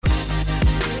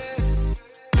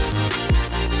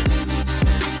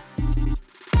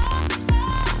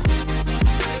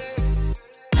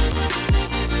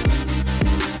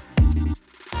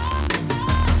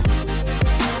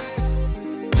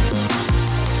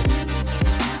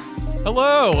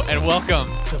Hello and welcome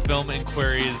to Film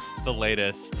Inquiries, the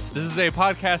latest. This is a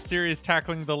podcast series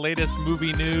tackling the latest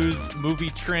movie news, movie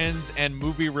trends, and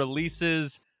movie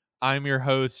releases. I'm your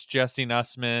host, Jesse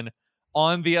Nussman.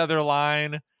 On the other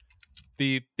line,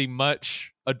 the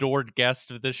much adored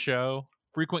guest of this show,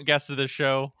 frequent guest of this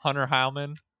show, Hunter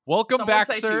Heilman. Welcome Some back,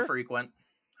 would say sir. too frequent.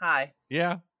 Hi.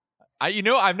 Yeah.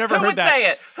 I've never Who heard would that. say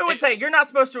it? Who would say it? You're not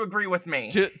supposed to agree with me.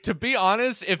 To be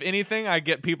honest, if anything, I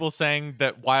get people saying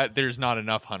that why there's not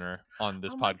enough Hunter on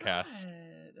this podcast. Oh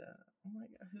my God.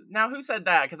 Now, who said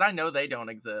that? Because I know they don't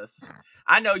exist.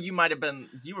 I know you might have been.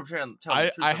 You were trying to tell the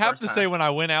truth. I the have first to time. say, when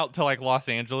I went out to Los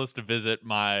Angeles to visit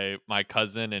my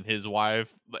cousin and his wife,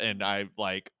 and I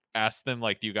asked them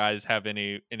do you guys have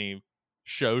any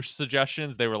show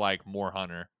suggestions? They were like, more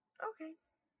Hunter. Okay.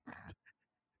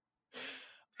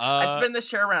 I'd spin this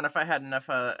chair around if I had enough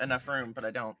room, but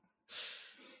I don't.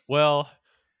 Well,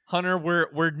 Hunter,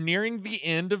 we're nearing the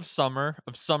end of summer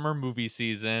movie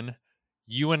season.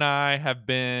 You and I have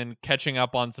been catching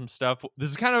up on some stuff.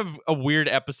 This is kind of a weird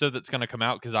episode that's going to come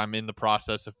out because I'm in the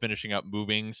process of finishing up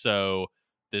moving. So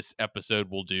this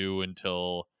episode will do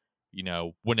until,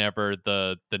 whenever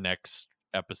the next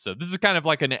episode. This is kind of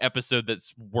like an episode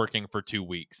that's working for 2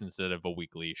 weeks instead of a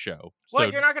weekly show. What, So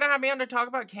you're not going to have me on to talk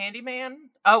about Candyman?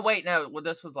 Oh, wait, no. Well,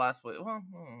 this was last week. Well,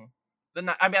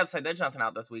 I'd say there's nothing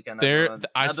out this weekend.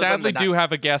 I sadly do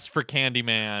have a guest for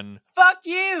Candyman. Fuck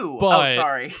you! But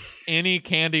sorry. Any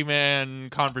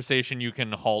Candyman conversation you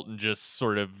can halt and just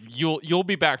sort of you'll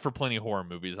be back for plenty of horror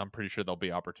movies. I'm pretty sure there'll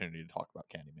be opportunity to talk about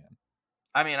Candyman.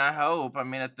 I mean, I hope. I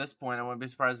mean, at this point, I wouldn't be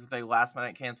surprised if they last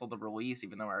minute canceled the release,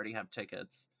 even though I already have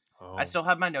tickets. Oh. I still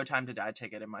have my No Time to Die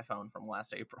ticket in my phone from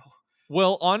last April.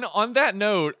 Well, on that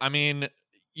note, I mean,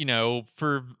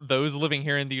 for those living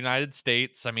here in the United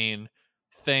States, I mean,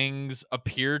 things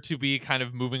appear to be kind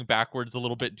of moving backwards a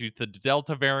little bit due to the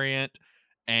Delta variant,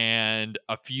 and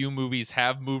a few movies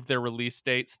have moved their release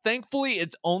dates. Thankfully,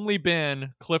 it's only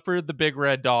been Clifford the Big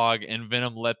Red Dog and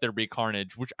Venom Let There Be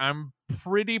Carnage, which I'm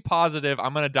pretty positive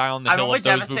I'm going to die on the hill. I'm only of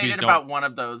those devastated movies about one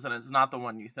of those, and it's not the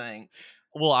one you think.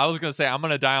 Well, I was going to say I'm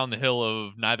going to die on the hill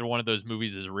of neither one of those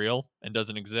movies is real and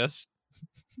doesn't exist.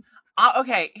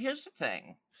 Okay, here's the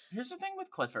thing. Here's the thing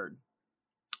with Clifford.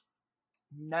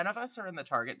 None of us are in the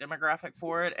target demographic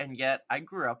for it, and yet I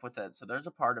grew up with it, so there's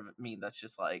a part of me that's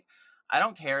just like, I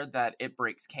don't care that it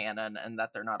breaks canon and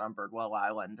that they're not on Birdwell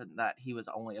Island and that he was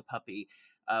only a puppy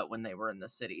when they were in the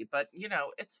city. But,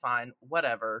 it's fine.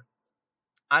 Whatever.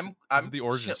 This is the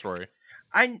origin story.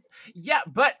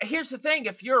 But here's the thing.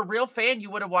 If you're a real fan, you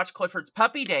would have watched Clifford's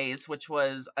Puppy Days, which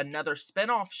was another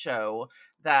spinoff show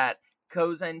that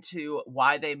goes into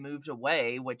why they moved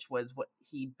away, which was what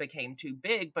he became too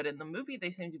big. But in the movie, they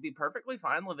seem to be perfectly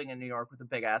fine living in New York with a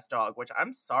big ass dog, which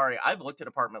I'm sorry. I've looked at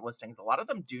apartment listings. A lot of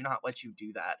them do not let you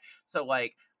do that. So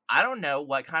I don't know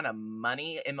what kind of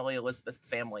money Emily Elizabeth's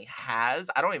family has.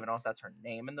 I don't even know if that's her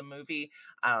name in the movie.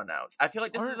 I don't know. I feel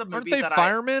like this is a movie aren't they that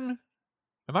firemen?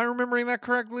 Am I remembering that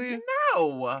correctly?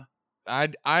 No.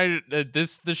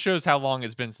 This shows how long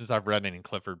it's been since I've read any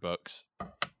Clifford books.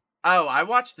 Oh, I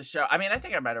watched the show. I mean, I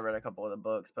think I might have read a couple of the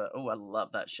books, but I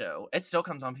love that show. It still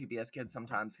comes on PBS Kids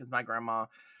sometimes because my grandma,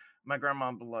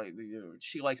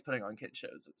 she likes putting on kid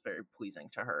shows. It's very pleasing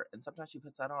to her, and sometimes she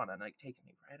puts that on, and it takes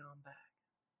me right on back.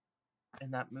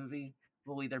 And that movie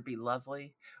will either be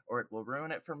lovely or it will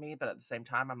ruin it for me. But at the same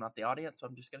time, I'm not the audience, so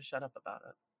I'm just gonna shut up about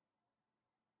it.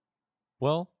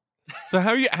 Well, so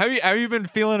how you been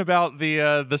feeling about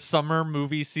the summer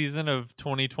movie season of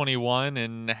 2021,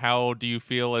 and how do you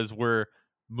feel as we're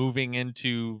moving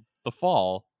into the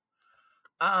fall?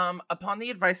 Upon the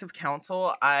advice of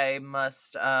counsel, I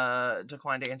must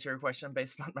decline to answer your question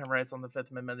based upon my rights on the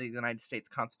Fifth Amendment of the United States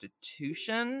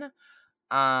Constitution.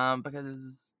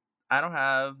 Because I don't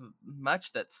have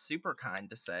much that's super kind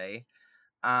to say.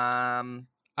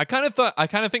 I kind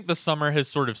of think the summer has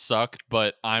sort of sucked,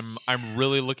 but I'm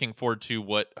really looking forward to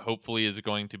what hopefully is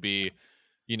going to be,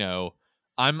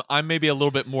 I'm maybe a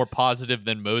little bit more positive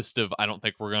than most of. I don't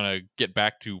think we're gonna get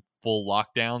back to full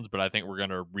lockdowns, but I think we're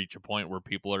gonna reach a point where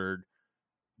people are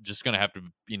just gonna have to,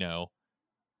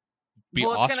 be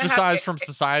ostracized from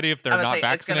society if they're not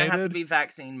vaccinated. It's gonna have to be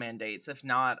vaccine mandates. If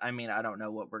not, I mean, I don't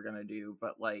know what we're gonna do,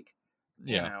 but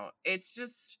it's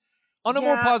just. On a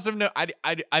more positive note,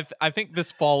 I think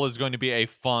this fall is going to be a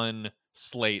fun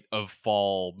slate of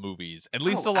fall movies. At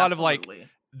least a lot absolutely. of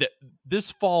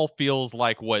this fall feels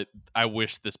like what I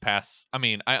wish this past. I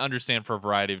mean, I understand for a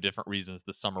variety of different reasons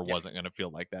the summer wasn't going to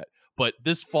feel like that, but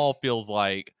this fall feels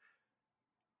like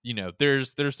you know,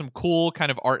 there's some cool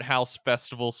kind of art house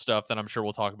festival stuff that I'm sure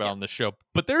we'll talk about Yeah. on the show.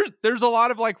 But there's a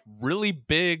lot of like really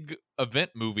big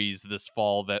event movies this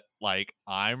fall that like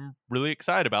I'm really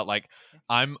excited about. Like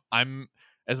I'm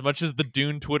as much as the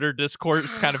Dune Twitter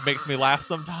discourse kind of makes me laugh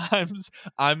sometimes,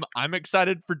 I'm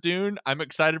excited for Dune. I'm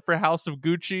excited for House of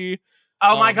Gucci.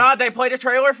 Oh my god, they played a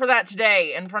trailer for that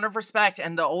today in front of Respect,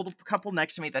 and the old couple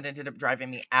next to me that ended up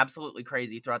driving me absolutely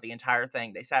crazy throughout the entire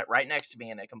thing. They sat right next to me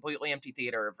in a completely empty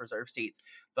theater of reserved seats.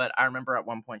 But I remember at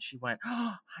one point she went,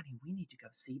 "Oh, honey, we need to go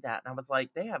see that." And I was like,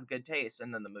 they have good taste.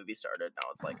 And then the movie started, and I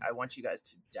was like, I want you guys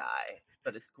to die,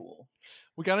 but it's cool.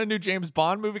 We got a new James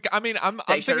Bond movie. I mean, I'm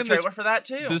They showed a thinking trailer for that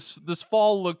too. this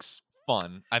fall looks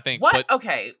fun, I think. What? But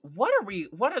Okay, what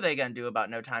are they gonna do about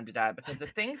No Time to Die? Because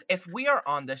if we are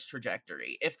on this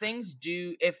trajectory, if things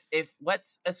do, if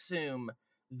let's assume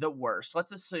the worst,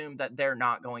 let's assume that they're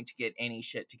not going to get any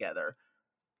shit together.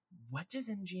 What does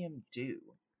MGM do?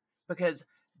 Because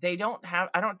they don't have,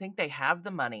 I don't think they have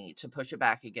the money to push it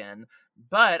back again,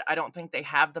 but I don't think they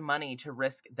have the money to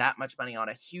risk that much money on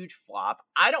a huge flop.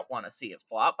 I don't want to see it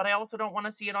flop, but I also don't want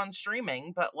to see it on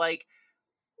streaming. But like,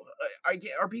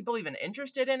 are people even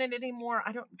interested in it anymore?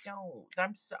 I don't know.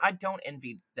 I don't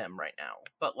envy them right now.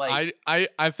 But like,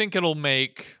 I think it'll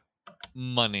make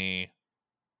money.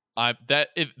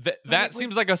 That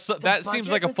seems like a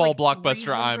fall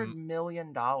blockbuster. $300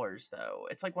 million though.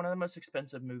 It's like one of the most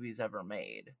expensive movies ever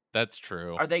made. That's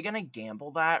true. Are they gonna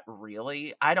gamble that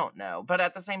really? I don't know. But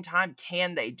at the same time,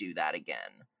 can they do that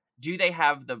again? Do they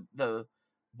have the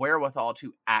wherewithal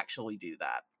to actually do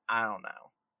that? I don't know.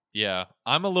 Yeah,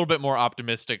 I'm a little bit more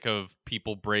optimistic of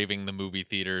people braving the movie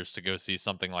theaters to go see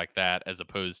something like that, as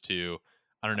opposed to,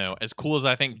 I don't know, as cool as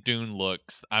I think Dune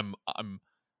looks. I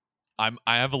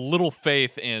have a little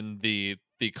faith in the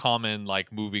common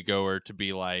like moviegoer to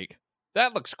be like,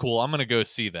 that looks cool, I'm gonna go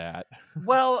see that.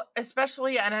 Well,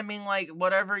 especially, and I mean, like,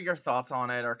 whatever your thoughts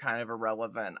on it are kind of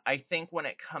irrelevant. I think when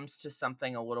it comes to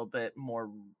something a little bit more,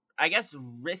 I guess,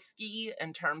 risky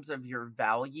in terms of your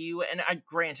value, and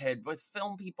granted, with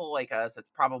film people like us, it's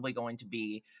probably going to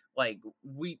be like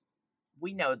we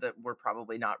know that we're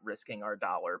probably not risking our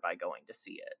dollar by going to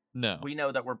see it. No, we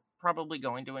know that we're probably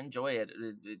going to enjoy it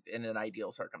in an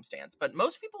ideal circumstance, but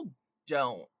most people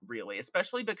don't really,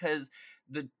 especially because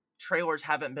the trailers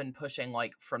haven't been pushing,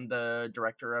 like from the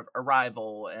director of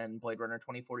Arrival and Blade Runner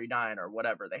 2049 or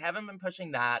whatever. They haven't been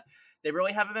pushing that. They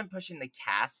really haven't been pushing the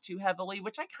cast too heavily,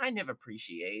 which I kind of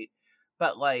appreciate.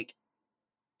 But like,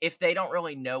 if they don't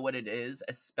really know what it is,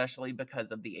 especially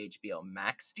because of the HBO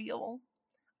Max deal,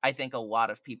 I think a lot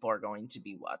of people are going to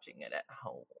be watching it at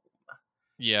home.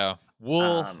 Yeah,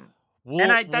 we'll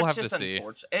that's have just to see.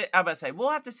 unfortunate. I'm about to say,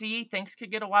 we'll have to see. Things could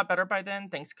get a lot better by then.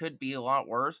 Things could be a lot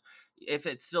worse. If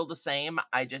it's still the same,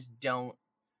 I don't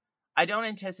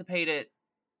anticipate it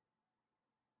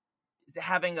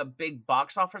having a big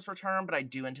box office return, but I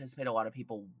do anticipate a lot of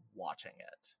people watching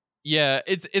it. Yeah,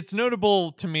 it's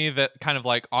notable to me that kind of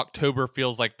like October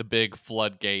feels like the big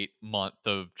floodgate month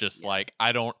of just like,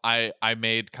 I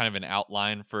made kind of an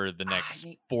outline for the next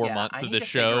 4 months of the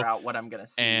show. Figure out what I'm gonna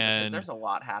see, because there's a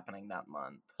lot happening that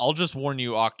month. I'll just warn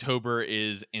you, October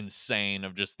is insane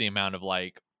of just the amount of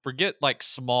like, forget like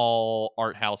small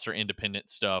art house or independent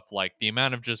stuff, like the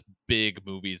amount of just big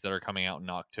movies that are coming out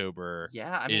in October.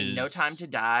 Yeah, I mean, No Time to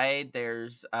Die,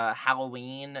 there's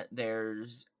Halloween,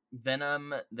 there's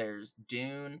Venom, there's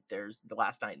Dune, there's The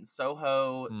Last Night in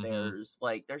Soho, there's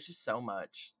just so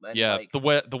much. And yeah,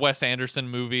 the Wes Anderson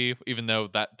movie, even though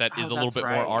that is a little bit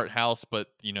more art house, but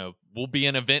you know, will be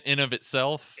an event in of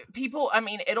itself. People, I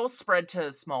mean, it'll spread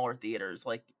to smaller theaters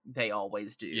like they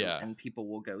always do, yeah, and people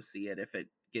will go see it if it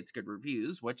gets good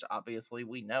reviews, which obviously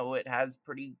we know it has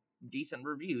pretty decent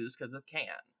reviews because of Cannes.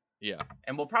 Yeah,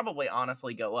 and will probably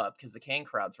honestly go up because the Cannes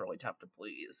crowd's really tough to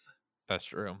please. That's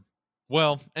true.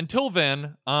 Well, until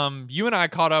then, you and I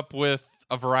caught up with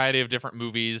a variety of different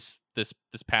movies this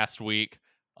past week.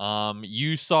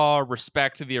 You saw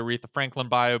Respect, the Aretha Franklin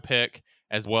biopic,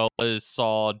 as well as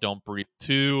saw Don't Breathe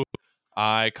 2.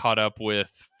 I caught up with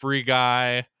Free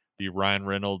Guy, the Ryan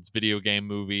Reynolds video game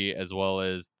movie, as well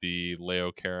as the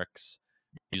Leo Carax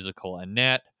musical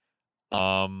Annette.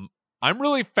 I'm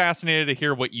really fascinated to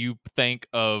hear what you think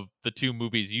of the two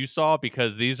movies you saw,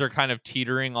 because these are kind of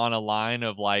teetering on a line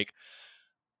of like,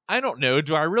 I don't know,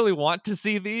 do I really want to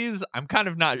see these? I'm kind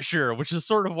of not sure, which is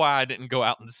sort of why I didn't go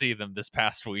out and see them this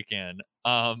past weekend.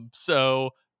 So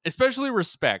especially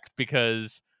Respect,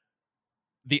 because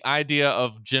the idea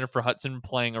of Jennifer Hudson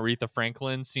playing Aretha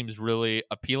Franklin seems really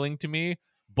appealing to me,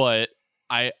 but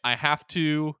I have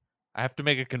to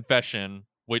make a confession,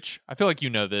 which I feel like you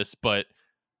know this, but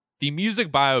the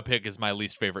music biopic is my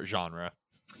least favorite genre.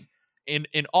 In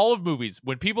all of movies,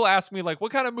 when people ask me like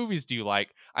what kind of movies do you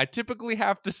like, I typically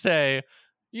have to say,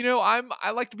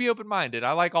 I like to be open-minded.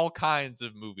 I like all kinds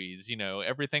of movies,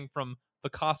 everything from the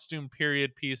costume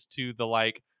period piece to the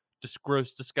like just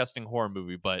gross disgusting horror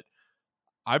movie, but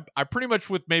I pretty much,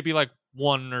 with maybe like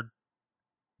one or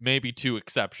maybe two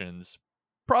exceptions,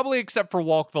 probably except for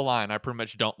Walk the Line, I pretty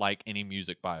much don't like any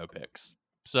music biopics.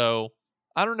 So,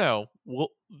 I don't know. Well,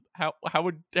 how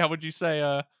would you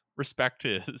say Respect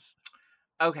is?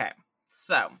 Okay,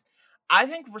 so I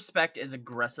think Respect is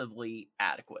aggressively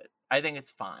adequate. I think it's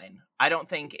fine. I don't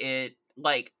think it,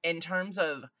 like, in terms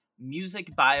of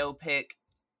music biopic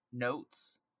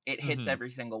notes, it hits Mhm.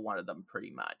 every single one of them pretty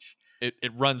much.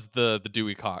 It runs the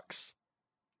Dewey Cox.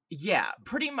 Yeah,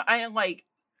 pretty much. I like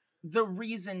the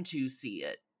reason to see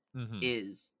it Mhm.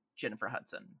 is Jennifer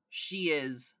Hudson. She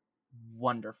is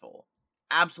wonderful.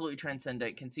 Absolutely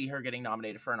transcendent. Can see her getting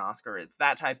nominated for an Oscar. It's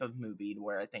that type of movie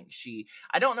where I think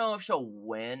I don't know if she'll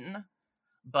win,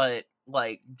 but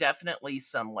like definitely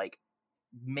some like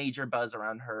major buzz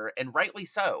around her, and rightly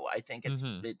so. I think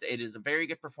Mhm. it is a very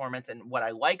good performance, and what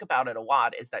I like about it a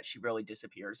lot is that she really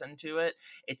disappears into it.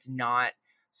 It's not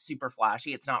super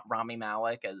flashy. It's not Rami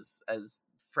Malek as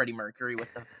Freddie Mercury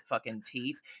with the fucking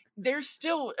teeth. There's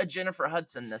still a Jennifer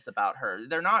Hudsonness about her.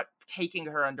 They're not caking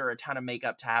her under a ton of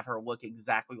makeup to have her look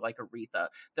exactly like Aretha.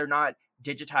 They're not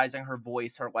digitizing her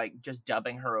voice or like just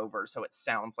dubbing her over so it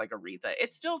sounds like Aretha.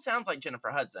 It still sounds like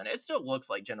Jennifer Hudson. It still looks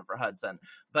like Jennifer Hudson,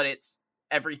 but it's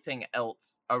everything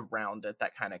else around it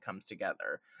that kind of comes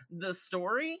together. The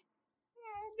story,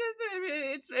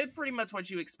 it's pretty much what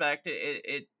you expect.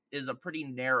 It is a pretty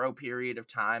narrow period of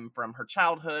time from her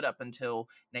childhood up until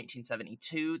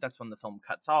 1972. That's when the film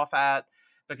cuts off at,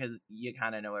 because you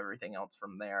kind of know everything else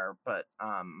from there. But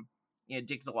it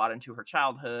digs a lot into her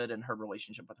childhood and her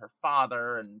relationship with her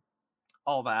father and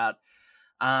all that.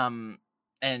 Um,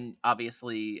 and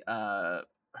obviously,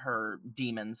 her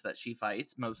demons that she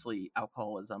fights, mostly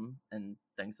alcoholism and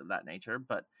things of that nature,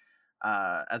 but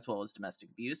as well as domestic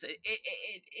abuse.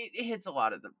 It hits a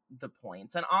lot of the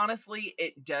points, and honestly,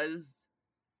 it does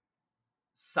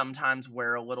sometimes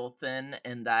wear a little thin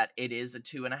in that it is a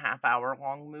 2.5 hour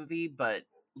long movie, but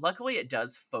luckily it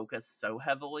does focus so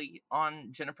heavily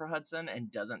on Jennifer Hudson and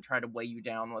doesn't try to weigh you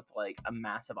down with like a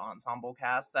massive ensemble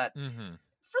cast that Mhm.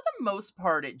 for the most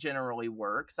part it generally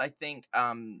works. I think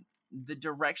the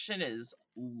direction is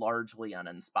largely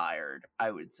uninspired,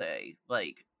 I would say.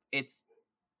 Like it's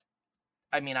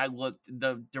I mean, I looked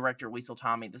the director Liesl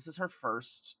Tommy, this is her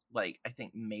first like I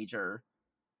think major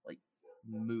like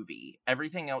movie.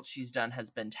 Everything else she's done has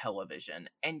been television,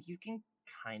 and you can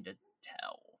kind of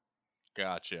tell.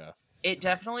 Gotcha. It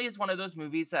definitely is one of those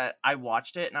movies that I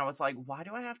watched it and I was like, why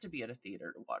do I have to be at a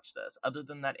theater to watch this? Other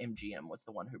than that MGM was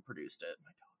the one who produced it.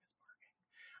 My dog is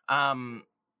barking.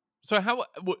 So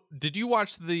did you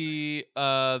watch the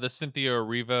Cynthia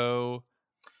Erivo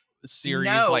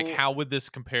series? Like, No, how would this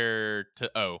compare to?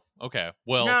 Oh, okay.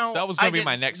 Well, no, that was going I to be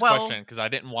my didn't. next Well, question because I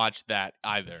didn't watch that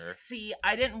either. see,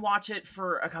 I didn't watch it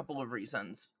for a couple of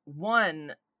reasons.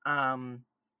 One, um,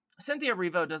 Cynthia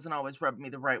Erivo doesn't always rub me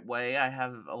the right way. I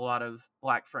have a lot of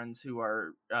black friends who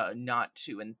are not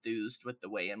too enthused with the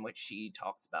way in which she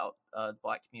talks about the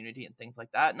black community and things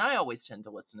like that. And I always tend to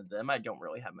listen to them. I don't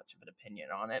really have much of an opinion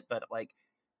on it, but like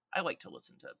I like to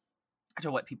listen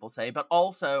to what people say. But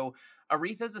also,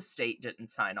 Aretha's estate didn't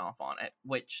sign off on it,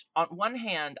 which on one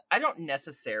hand I don't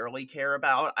necessarily care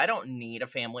about. I don't need a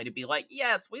family to be like,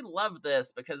 yes, we love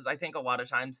this, because I think a lot of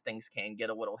times things can get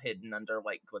a little hidden under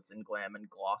like glitz and glam and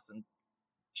gloss and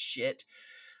shit.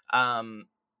 Um,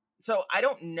 so I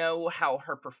don't know how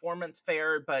her performance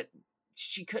fared, but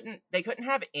they couldn't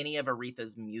have any of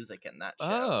Aretha's music in that show.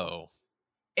 Oh,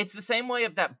 It's the same way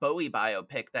of that Bowie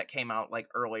biopic that came out like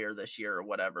earlier this year or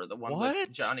whatever, what? the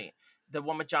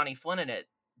one with Johnny Flynn in it.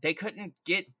 They couldn't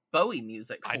get Bowie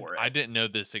music for I it. didn't know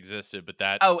this existed, but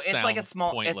that Oh, sounds it's like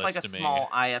pointless a to me. small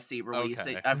IFC release.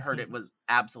 Okay. I've heard it was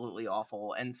absolutely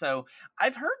awful. And so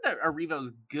I've heard that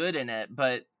Arrivo's good in it,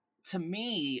 but to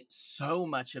me, so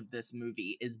much of this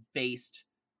movie is based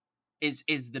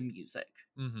is the music.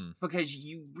 Mhm. Because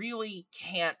you really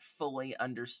can't fully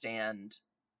understand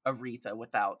Aretha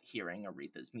without hearing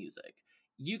Aretha's music.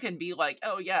 You can be like,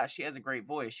 oh yeah, she has a great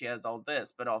voice, she has all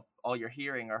this, but all you're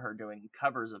hearing are her doing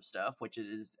covers of stuff, which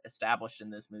is established in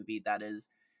this movie. That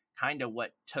is kind of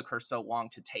what took her so long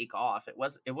to take off. It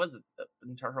was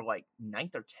into her like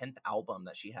ninth or 10th album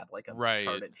that she had like a Right.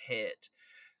 charted hit.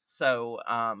 So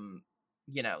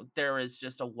there is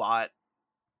just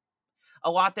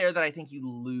a lot there that I think you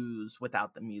lose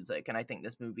without the music. And I think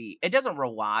this movie, it doesn't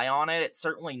rely on it. It's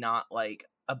certainly not like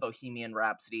a Bohemian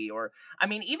Rhapsody or, I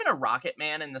mean, even a Rocket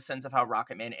Man in the sense of how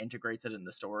Rocket Man integrates it in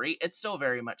the story. It's still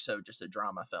very much so just a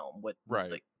drama film with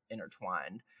music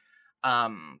intertwined.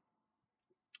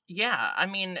 Yeah, I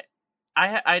mean,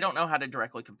 I don't know how to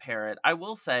directly compare it. I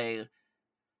will say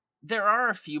there are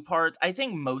a few parts. I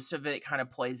think most of it kind of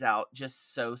plays out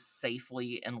just so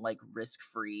safely and like risk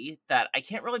free that I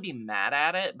can't really be mad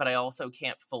at it, but I also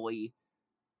can't fully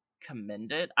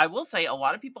commend it. I will say a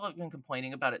lot of people have been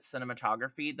complaining about its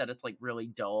cinematography, that it's like really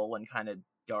dull and kind of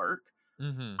dark.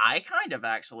 Mm-hmm. I kind of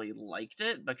actually liked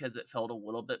it because it felt a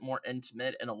little bit more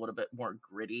intimate and a little bit more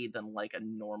gritty than like a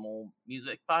normal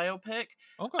music biopic.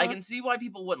 Okay. I can see why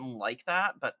people wouldn't like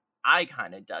that, but I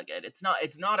kind of dug it. It's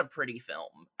not a pretty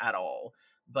film at all,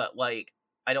 but like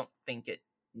I don't think it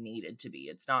needed to be.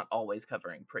 It's not always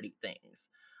covering pretty things.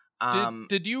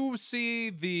 Did you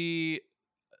see the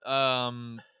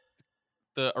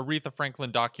Aretha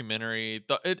Franklin documentary?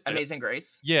 Amazing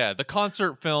Grace The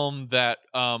concert film that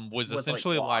was was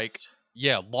essentially like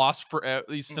Lost. Lost for at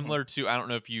least Mhm. similar to, I don't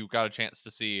know if you got a chance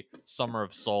to see Summer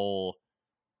of Soul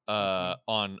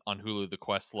on Hulu, the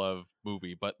Questlove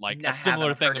movie, but like I a similar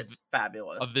haven't. I've heard thing it's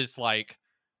fabulous. of this, like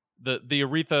the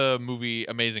Aretha movie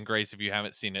Amazing Grace, if you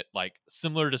haven't seen it, like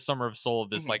similar to Summer of Soul, of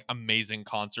this like amazing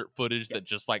concert footage that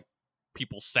just like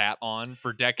people sat on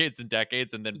for decades and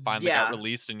decades and then finally got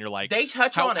released, and you're like, they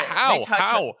touch on it.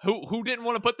 How? Who didn't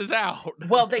want to put this out?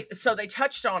 Well, they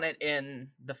touched on it in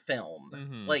the film,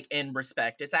 Mhm. like in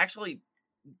respect. It's actually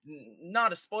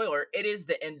not a spoiler. It is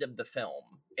the end of the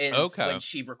film is when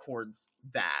she records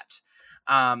that.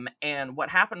 And what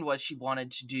happened was she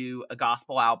wanted to do a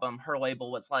gospel album. Her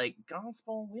label was like,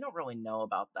 gospel? We don't really know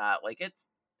about that. Like it's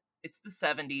the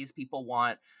 70s. People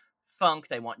want funk,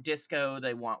 they want disco,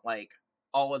 they want like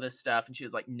all of this stuff. And she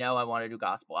was like, no, I want to do a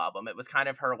gospel album. It was kind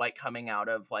of her like coming out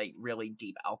of like really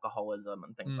deep alcoholism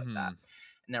and things like that.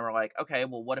 And they were like, okay,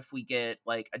 well, what if we get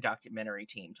like a documentary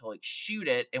team to like shoot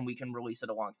it and we can release it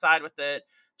alongside with it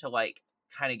to like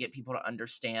kind of get people to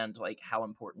understand like how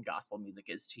important gospel music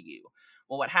is to you.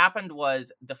 Well, what happened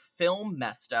was the film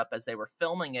messed up as they were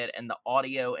filming it, and the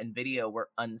audio and video were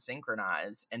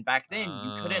unsynchronized. And back then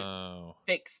you couldn't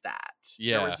fix that.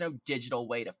 There was no digital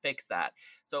way to fix that.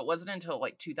 So it wasn't until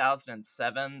like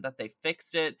 2007 that they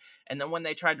fixed it. And then when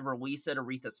they tried to release it,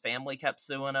 Aretha's family kept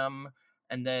suing them.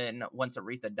 And then once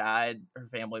Aretha died, her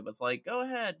family was like, go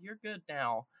ahead, you're good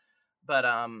now. But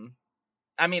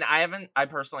I mean, I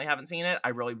personally haven't seen it. I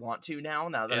really want to now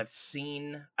that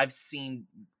I've seen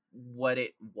what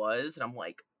it was, and I'm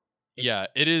like, it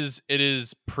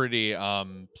is pretty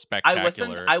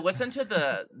spectacular. I listened to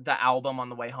the album on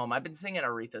the way home. I've been singing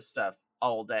Aretha stuff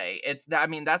all day. I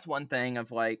mean, that's one thing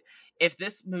of like, if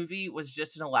this movie was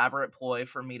just an elaborate ploy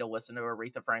for me to listen to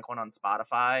Aretha Franklin on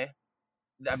Spotify,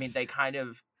 I mean, they kind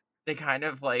of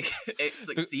like it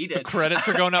succeeded. The credits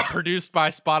are going up, produced by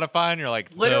Spotify, and you're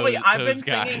like, literally, I've been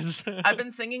guys.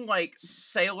 singing like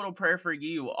 "Say a Little Prayer for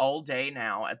You" all day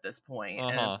now at this point,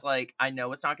 and it's like I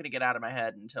know it's not going to get out of my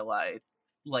head until I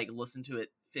like listen to it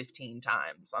 15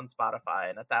 times on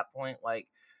Spotify, and at that point, like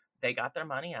they got their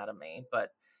money out of me. But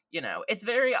you know, it's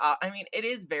very I mean, it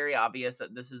is very obvious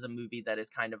that this is a movie that is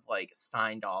kind of like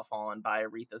signed off on by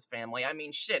Aretha's family. I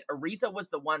mean, shit, Aretha was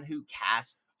the one who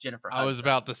cast Jennifer Hudson. I was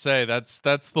about to say that's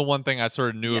the one thing I sort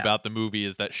of knew about the movie,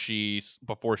 is that she,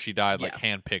 before she died, like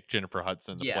handpicked Jennifer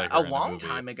Hudson to play her a in long the movie.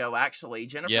 time ago, actually.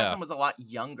 Jennifer Hudson was a lot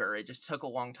younger. It just took a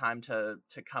long time to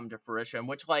come to fruition,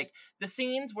 which like the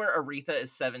scenes where Aretha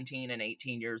is 17 and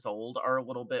 18 years old are a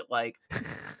little bit like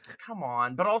come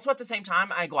on, but also at the same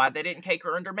time I'm glad they didn't cake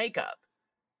her under makeup.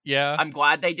 I'm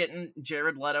glad they didn't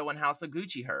Jared Leto and House of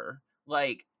Gucci her.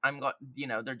 Like I'm glad, you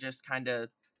know, they're just kind of,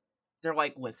 they're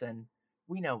like, listen,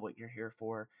 we know what you're here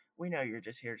for. We know you're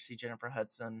just here to see Jennifer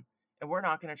Hudson, and we're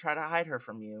not going to try to hide her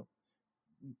from you.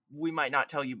 We might not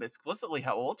tell you explicitly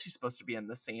how old she's supposed to be in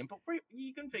this scene, but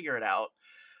you can figure it out.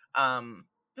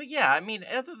 But yeah, I mean,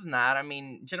 other than that, I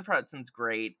mean, Jennifer Hudson's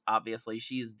great. Obviously,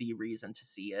 she is the reason to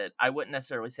see it. I wouldn't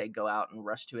necessarily say go out and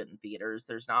rush to it in theaters.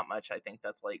 There's not much, I think,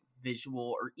 that's like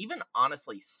visual or even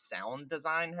honestly sound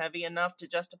design heavy enough to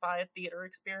justify a theater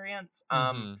experience.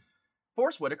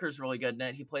 Forrest Whitaker's really good in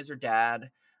it. He plays her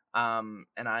dad. And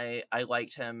I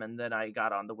liked him, and then I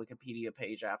got on the Wikipedia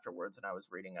page afterwards and I was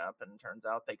reading up, and it turns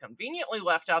out they conveniently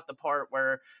left out the part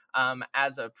where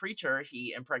as a preacher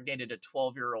he impregnated a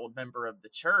 12-year-old member of the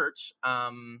church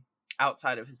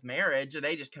outside of his marriage, and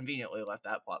they just conveniently left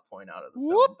that plot point out of the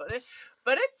film.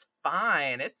 But it's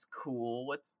fine. It's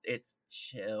cool. It's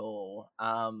chill.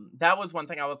 That was one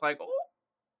thing I was like, oh,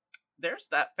 there's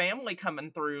that family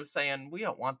coming through saying we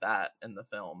don't want that in the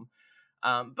film.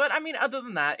 But I mean, other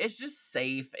than that, it's just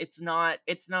safe. It's not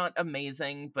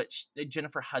amazing, but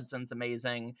Jennifer Hudson's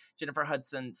amazing. Jennifer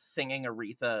Hudson singing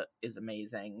Aretha is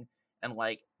amazing. And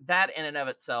like that in and of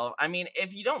itself, I mean,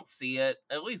 if you don't see it,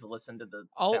 at least listen to the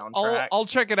soundtrack. I'll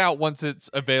check it out once it's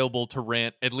available to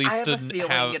rent. At I least have to a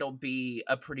feeling have it'll be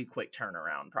a pretty quick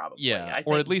turnaround, probably. yeah, I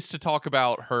or think at least to talk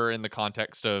about her in the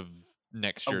context of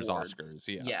next year's awards. Oscars.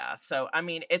 Yeah. Yeah. So I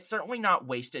mean, it's certainly not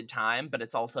wasted time, but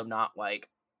it's also not like,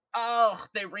 oh,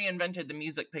 they reinvented the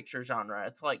music picture genre.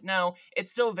 It's like, no,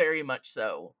 it's still very much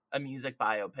so a music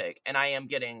biopic. And I'm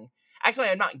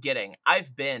not getting,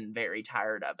 I've been very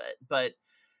tired of it. But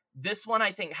this one,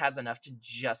 I think, has enough to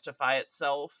justify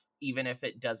itself, even if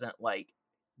it doesn't, like,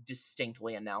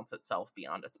 distinctly announce itself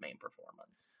beyond its main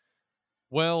performance.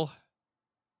 Well,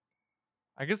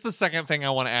 I guess the second thing I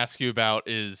want to ask you about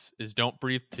is Don't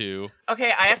Breathe 2.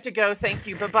 Okay, I have to go. Thank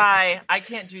you. Bye-bye. I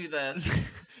can't do this.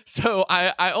 So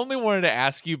I only wanted to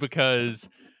ask you because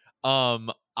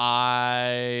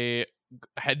I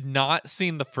had not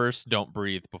seen the first Don't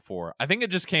Breathe before. I think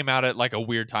it just came out at like a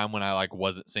weird time when I like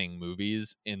wasn't seeing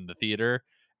movies in the theater.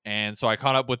 And so I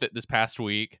caught up with it this past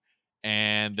week,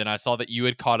 and then I saw that you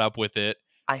had caught up with it.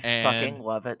 I fucking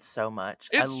love it so much.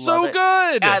 It's so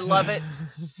good. I love it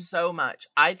so much.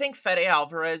 I think Fede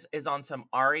Alvarez is on some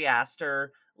Ari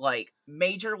Aster like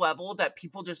major level that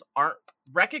people just aren't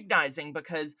recognizing,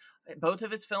 because both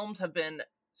of his films have been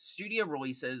studio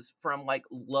releases from like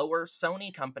lower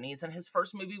Sony companies, and his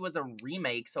first movie was a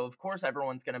remake, so of course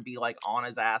everyone's gonna be like on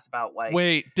his ass about like,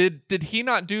 wait, did he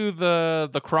not do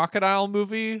the Crocodile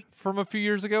movie from a few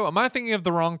years ago? Am I thinking of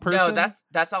the wrong person? No,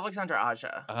 that's Alexandre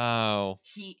Aja. Oh,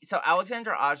 so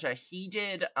Alexandre Aja, he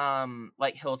did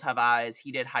like Hills Have Eyes,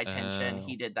 he did High Tension,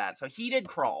 he did that, so he did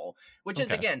Crawl, which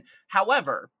is again,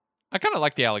 however, I kind of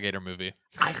like the alligator movie.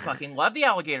 I fucking love the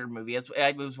alligator movie.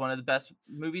 It was one of the best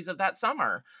movies of that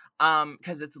summer.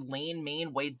 Because it's lean,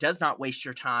 mean, does not waste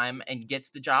your time and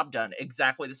gets the job done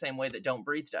exactly the same way that Don't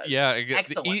Breathe does. Yeah,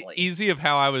 excellently. Easy of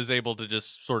how I was able to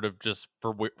just sort of just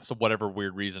for whatever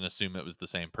weird reason assume it was the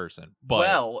same person. But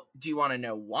well, do you want to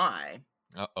know why?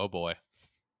 Oh boy.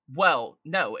 Well,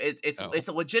 no, it's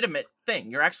a legitimate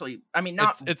thing. You're actually, I mean,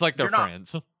 not. It's like they're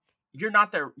friends. You're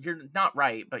not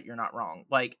right, but you're not wrong.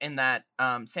 Like in that,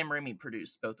 Sam Raimi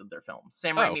produced both of their films.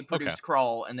 Sam Raimi produced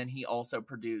Crawl, and then he also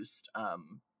produced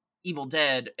Evil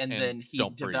Dead, and then he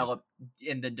developed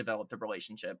a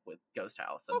relationship with Ghost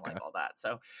House and like all that.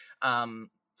 So,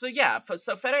 so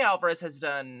Fede Alvarez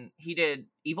he did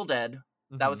Evil Dead.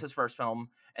 That was his first film,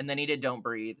 and then he did Don't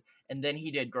Breathe, and then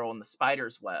he did Girl in the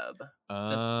Spider's Web,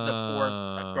 the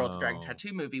fourth Girl with the Dragon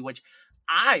Tattoo movie, which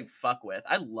I fuck with.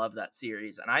 I love that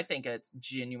series, and I think it's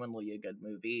genuinely a good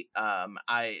movie.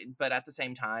 But at the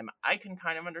same time, I can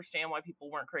kind of understand why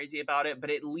people weren't crazy about it, but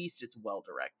at least it's well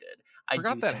directed. I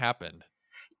forgot that happened.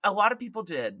 A lot of people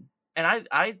did, and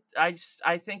I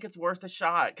think it's worth a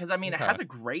shot, because I mean, it has a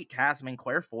great cast. I mean,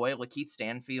 Claire Foy, Lakeith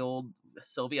Stanfield,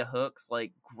 Sylvia Hooks,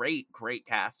 like great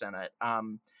cast in it.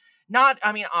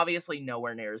 Obviously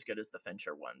nowhere near as good as the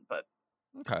Fincher one, but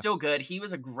still good. He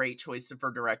was a great choice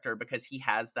for director because he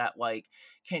has that like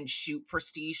can shoot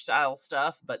prestige style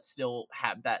stuff, but still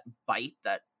have that bite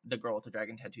that the Girl with the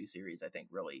Dragon Tattoo series I think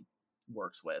really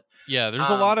works with. Yeah, there's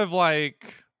a lot of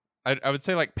like I would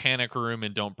say like Panic Room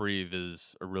and Don't Breathe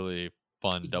is a really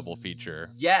fun double feature.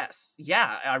 Yes,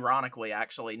 yeah. Ironically,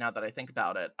 actually, now that I think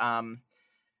about it,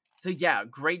 so yeah,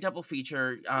 great double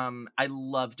feature. I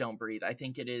love Don't Breathe. I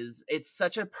think it's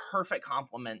such a perfect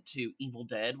complement to Evil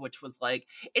Dead, which was like,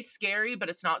 it's scary, but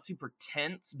it's not super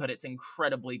tense, but it's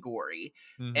incredibly gory.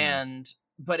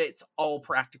 But it's all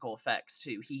practical effects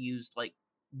too. He used like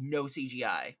no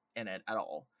CGI in it at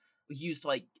all. We used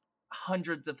like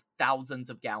hundreds of thousands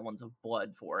of gallons of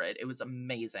blood for it. It was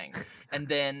amazing. And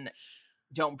then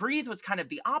Don't Breathe was kind of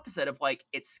the opposite of like,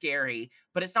 it's scary,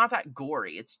 but it's not that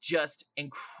gory. It's just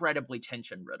incredibly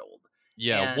tension riddled.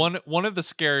 Yeah, and one of the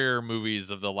scarier movies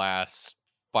of the last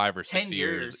 5 or 6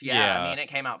 years. Yeah, I mean, it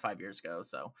came out 5 years ago,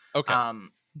 so okay.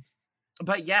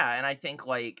 But yeah, and I think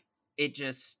like it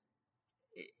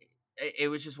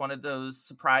was just one of those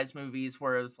surprise movies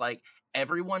where it was like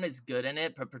everyone is good in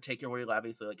it, but particularly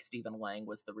obviously like Stephen Lang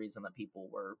was the reason that people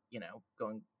were,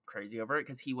 going crazy over it,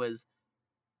 because he was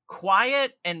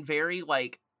quiet and very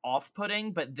like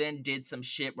off-putting, but then did some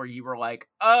shit where you were like,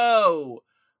 oh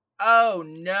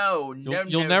no,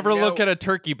 you'll never look at a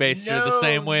turkey baster the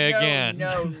same way again.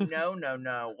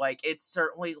 No. Like, it's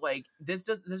certainly like this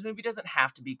movie doesn't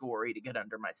have to be gory to get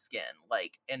under my skin.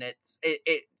 Like, and it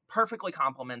perfectly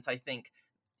complements, I think,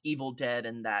 Evil Dead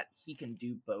in that he can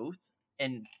do both,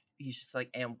 and he's just like,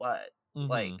 and what? Mm-hmm.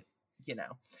 Like, you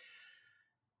know.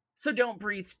 So Don't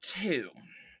Breathe 2.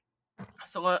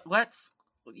 So let's,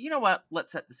 you know what?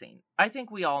 Let's set the scene. I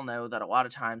think we all know that a lot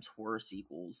of times horror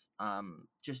sequels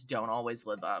just don't always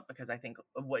live up, because I think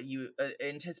what you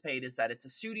anticipate is that it's a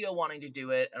studio wanting to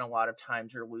do it, and a lot of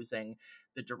times you're losing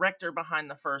the director behind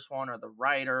the first one, or the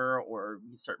writer, or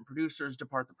certain producers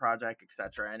depart the project,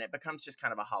 etc., and it becomes just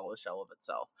kind of a hollow shell of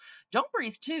itself. Don't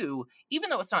Breathe 2, even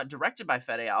though it's not directed by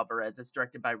Fede Alvarez, it's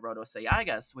directed by Rodo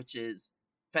Sayagas, which is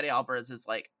Fede Alvarez's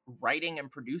like writing and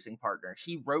producing partner.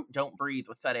 He wrote Don't Breathe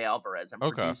with Fede Alvarez and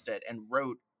Okay. produced it, and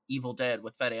wrote Evil Dead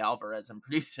with Fede Alvarez and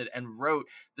produced it, and wrote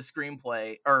the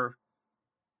screenplay, or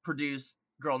produced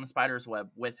Girl in the Spider's Web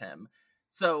with him.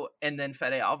 So, and then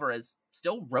Fede Alvarez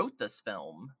still wrote this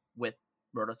film with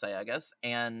Rodo Sayagas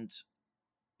and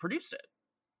produced it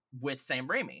with Sam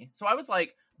Raimi. So I was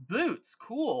like, Boots,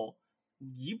 cool.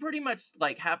 You pretty much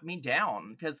like have me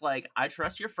down, because like I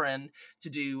trust your friend to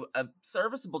do a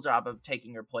serviceable job of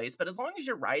taking your place, but as long as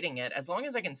you're writing it, as long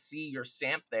as I can see your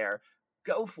stamp there,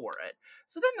 go for it.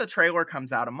 So then the trailer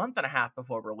comes out a month and a half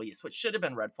before release, which should have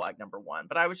been red flag number one,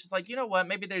 but I was just like, you know what,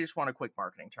 maybe they just want a quick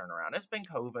marketing turnaround. It's been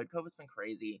COVID's been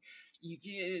crazy.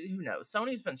 Who knows?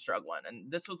 Sony's been struggling,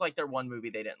 and this was like their one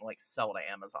movie they didn't like sell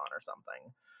to Amazon or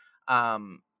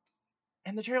something.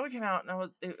 And the trailer came out, and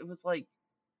it was like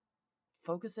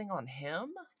focusing on him.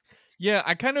 Yeah,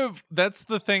 that's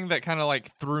the thing that kind of like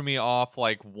threw me off,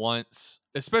 like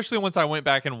especially once I went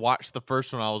back and watched the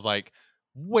first one. I was like,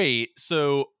 wait,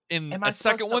 so in a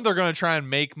second one they're going to try and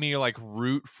make me like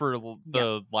root for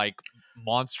the like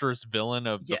monstrous villain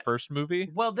of the first movie?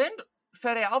 Well, then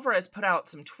Fede Alvarez put out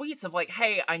some tweets of like,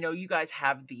 hey, I know you guys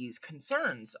have these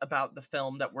concerns about the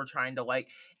film, that we're trying to like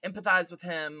empathize with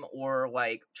him, or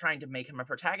like trying to make him a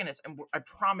protagonist, and I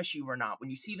promise you we're not. When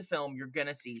you see the film, you're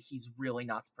gonna see he's really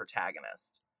not the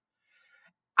protagonist.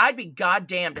 I'd be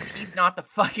goddamned if he's not the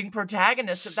fucking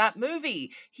protagonist of that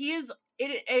movie. He is.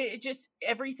 It just,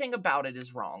 everything about it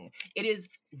is wrong. It is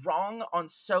wrong on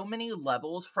so many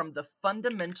levels, from the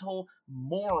fundamental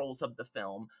morals of the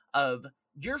film, of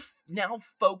you're now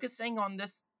focusing on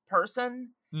this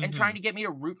person and trying to get me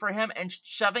to root for him, and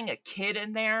shoving a kid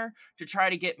in there to try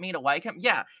to get me to like him.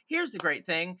 Yeah, here's the great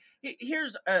thing.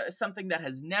 Here's something that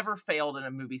has never failed in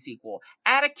a movie sequel.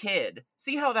 Add a kid.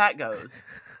 See how that goes.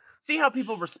 See how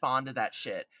people respond to that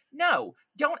shit. No,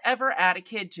 don't ever add a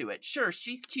kid to it. Sure,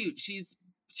 she's cute. She's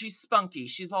spunky.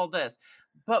 She's all this.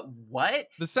 But what?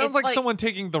 This sounds like someone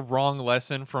taking the wrong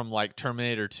lesson from like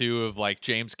Terminator 2, of like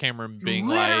James Cameron being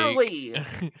literally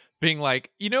being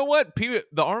like, you know what? The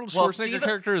Arnold Schwarzenegger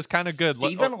character is kind of good.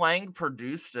 Stephen Lang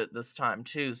produced it this time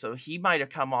too, so he might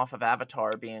have come off of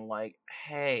Avatar being like,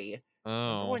 hey,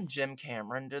 remember when Jim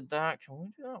Cameron did that? Can we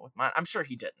do that with mine? I'm sure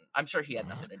he didn't. I'm sure he had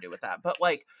nothing to do with that. But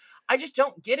like, I just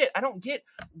don't get it. I don't get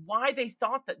why they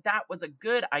thought that was a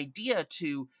good idea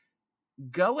to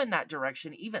go in that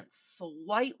direction even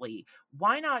slightly.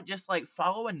 Why not just like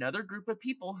follow another group of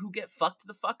people who get fucked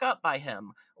the fuck up by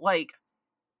him? Like,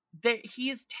 he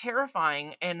is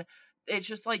terrifying, and it's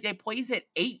just like they plays it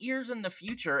 8 years in the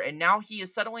future, and now he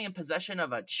is suddenly in possession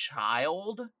of a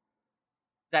child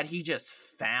that he just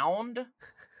found.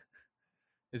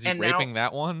 Is he raping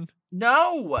that one?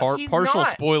 No, he's partial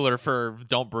not. Spoiler for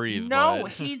Don't Breathe. No,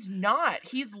 he's not.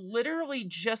 He's literally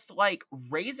just like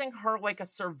raising her like a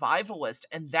survivalist,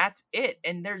 and that's it.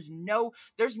 And there's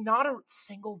not a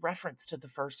single reference to the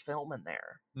first film in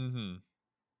there. Mm-hmm.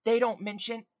 They don't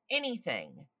mention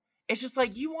anything. It's just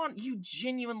like, you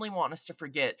genuinely want us to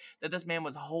forget that this man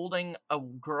was holding a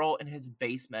girl in his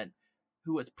basement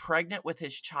who was pregnant with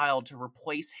his child to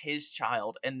replace his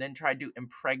child, and then tried to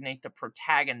impregnate the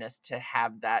protagonist to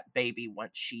have that baby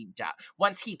once she died.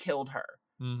 Once he killed her.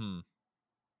 Mm-hmm.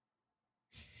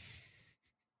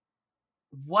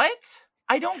 What?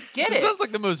 I don't get it. It sounds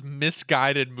like the most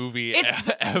misguided movie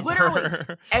ever.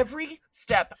 Literally every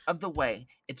step of the way,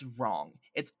 it's wrong.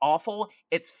 It's awful.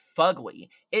 It's fugly.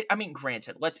 I mean,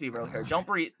 granted, let's be real here. Don't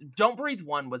Breathe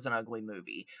 1 was an ugly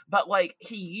movie, but like,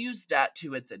 he used that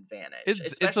to its advantage.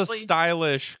 It's a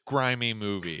stylish, grimy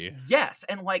movie. Yes,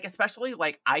 and like, especially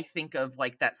like, I think of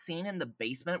like that scene in the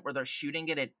basement where they're shooting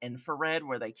it at infrared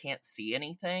where they can't see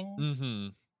anything. Mm-hmm.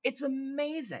 It's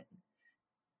amazing.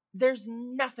 There's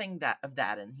nothing of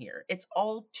that in here. It's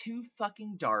all too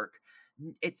fucking dark.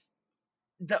 It's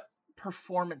the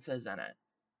performances in it.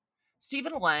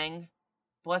 Stephen Lang,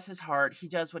 bless his heart, he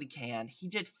does what he can. He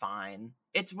did fine.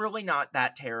 It's really not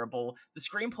that terrible. The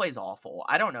screenplay's awful.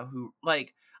 I don't know who,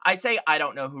 like, I say I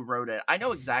don't know who wrote it. I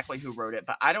know exactly who wrote it,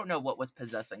 but I don't know what was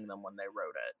possessing them when they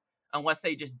wrote it. Unless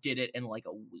they just did it in like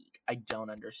a week. I don't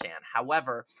understand.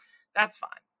 However, that's fine.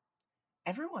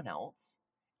 everyone else,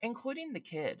 including the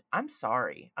kid, I'm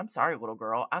sorry, little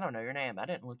girl, I don't know your name, I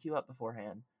didn't look you up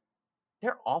beforehand.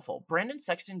 They're awful. Brandon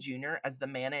Sexton Jr. as the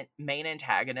main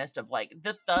antagonist of like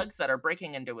the thugs that are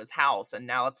breaking into his house, and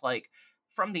now it's like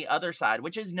from the other side,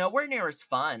 which is nowhere near as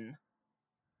fun.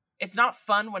 It's not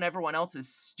fun when everyone else is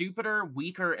stupider,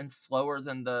 weaker, and slower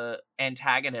than the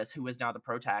antagonist, who is now the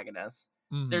protagonist.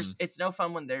 Mhm. It's no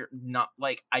fun when they're not,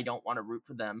 like, I don't want to root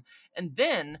for them. And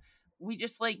then we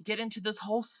just like get into this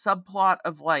whole subplot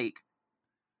of like,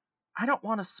 I don't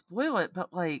want to spoil it,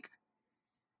 but like,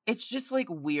 it's just like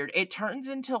weird. It turns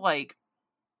into like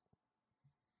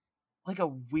a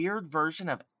weird version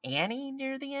of Annie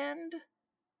near the end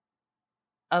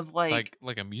of like,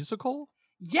 Like a musical?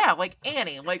 yeah, like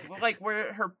Annie, like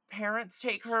where her parents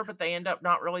take her, but they end up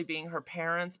not really being her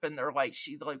parents, but they're like,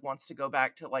 she like wants to go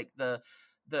back to like the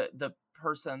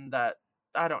person that,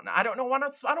 I don't know, I don't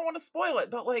want to spoil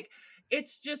it, but like,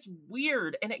 it's just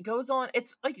weird, and it goes on.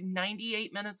 It's like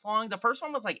 98 minutes long. The first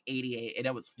one was like 88, and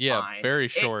it was Yeah, fine. very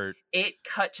short. It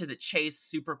cut to the chase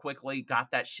super quickly,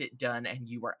 got that shit done, and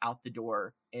you were out the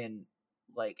door in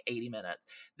like 80 minutes.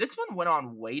 This one went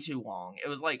on way too long. It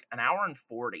was like an hour and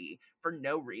 40 for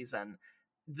no reason.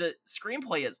 The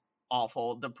screenplay is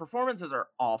awful. The performances are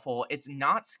awful. It's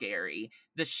not scary.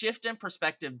 The shift in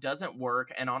perspective doesn't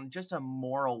work. And on just a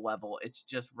moral level, it's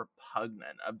just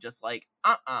repugnant of just like,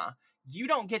 you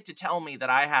don't get to tell me that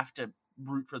I have to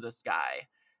root for this guy.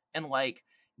 And like,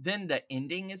 then the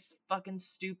ending is fucking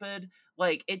stupid.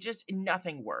 Like, it just,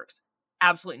 nothing works.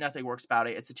 Absolutely nothing works about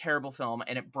it. It's a terrible film,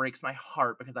 and it breaks my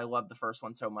heart because I love the first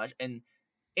one so much. And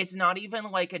it's not even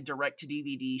like a direct to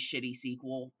DVD shitty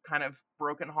sequel kind of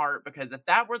broken heart, because if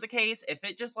that were the case, if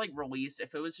it just like released,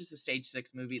 if it was just a stage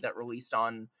 6 movie that released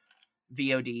on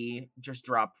VOD, just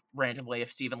dropped randomly,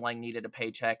 if Stephen Lang needed a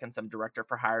paycheck and some director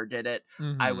for hire did it,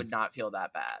 I would not feel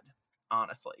that bad,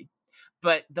 honestly.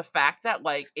 But the fact that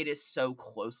like it is so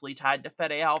closely tied to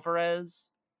Fede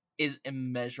Alvarez is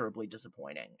immeasurably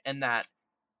disappointing, and that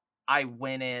I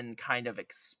went in kind of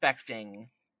expecting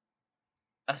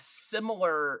a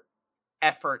similar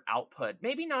effort output,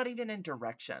 maybe not even in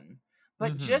direction,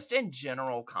 but just in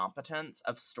general competence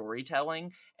of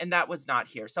storytelling, and that was not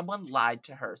here. Someone lied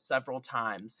to her several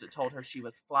times, that told her she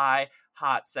was fly,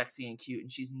 hot, sexy, and cute,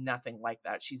 and she's nothing like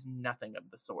that. She's nothing of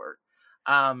the sort.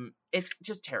 It's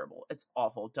just terrible. It's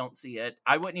awful. Don't see it.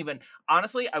 I wouldn't even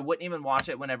watch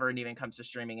it whenever it even comes to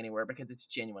streaming anywhere, because it's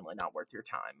genuinely not worth your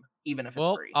time, even if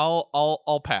it's free.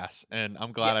 I'll pass, and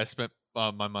I'm glad Yeah. I spent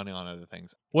my money on other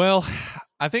things. Well,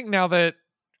 I think now that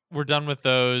we're done with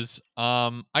those,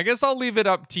 I guess I'll leave it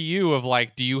up to you of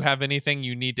like, do you have anything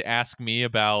you need to ask me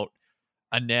about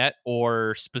Annette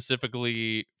or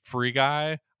specifically Free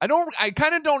Guy? I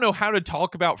kind of don't know how to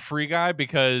talk about Free Guy,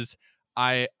 because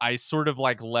I sort of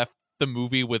like left the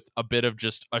movie with a bit of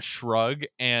just a shrug,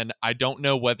 and I don't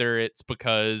know whether it's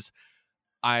because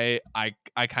I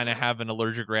kind of have an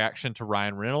allergic reaction to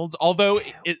Ryan Reynolds, although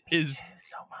it is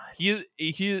so much.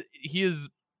 he is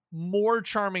more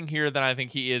charming here than I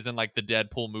think he is in like the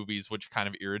Deadpool movies, which kind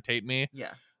of irritate me.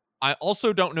 Yeah. I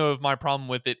also don't know if my problem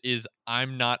with it is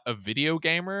I'm not a video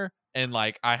gamer, and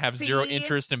like I have zero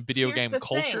interest in video game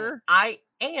culture. I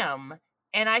am,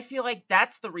 and I feel like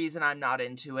that's the reason I'm not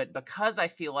into it, because I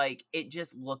feel like it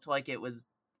just looked like it was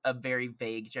a very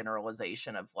vague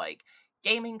generalization of like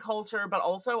gaming culture, but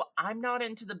also I'm not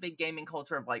into the big gaming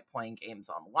culture of like playing games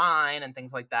online and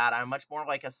things like that. I'm much more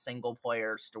like a single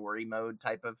player story mode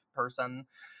type of person.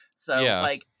 So Yeah.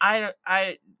 like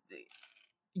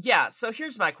yeah, so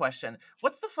here's my question.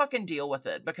 What's the fucking deal with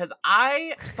it? Because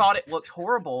I thought it looked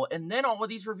horrible, and then all of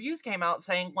these reviews came out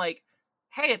saying like,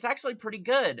 hey, it's actually pretty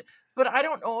good. But I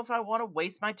don't know if I want to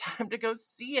waste my time to go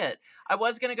see it. I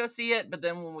was going to go see it, but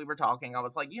then when we were talking, I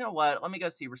was like, you know what? Let me go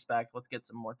see Respect. Let's get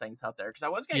some more things out there. Because I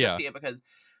was going to go see it because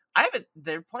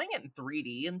they're playing it in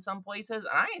 3D in some places,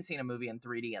 and I ain't seen a movie in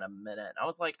 3D in a minute. I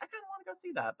was like, I kind of want to go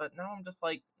see that, but now I'm just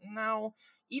like, no.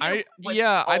 Even with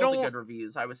all the good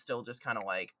reviews, I was still just kind of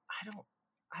like, I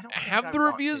don't have the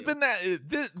reviews been that.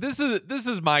 This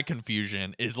is my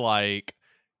confusion. Is like,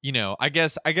 you know, I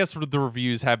guess the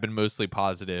reviews have been mostly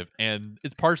positive, and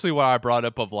it's partially what I brought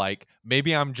up of like,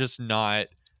 maybe I'm just not.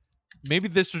 Maybe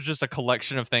this was just a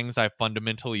collection of things I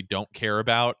fundamentally don't care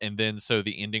about, and then so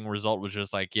the ending result was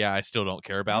just like, yeah, I still don't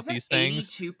care about these things.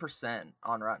 82%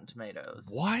 on Rotten Tomatoes.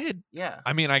 What? Yeah.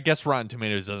 I mean, I guess Rotten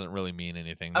Tomatoes doesn't really mean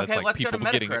anything. That's okay, like let's people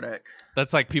go to Metacritic.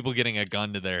 That's like people getting a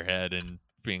gun to their head and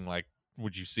being like,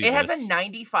 "Would you see?" It has a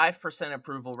 95%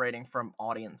 approval rating from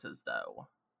audiences, though.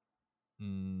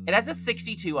 It has a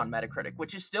 62 on Metacritic,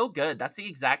 which is still good. That's the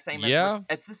exact same.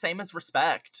 It's the same as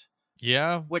Respect.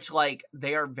 Yeah. which like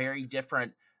they are very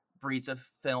different breeds of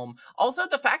film. Also,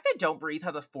 the fact that Don't Breathe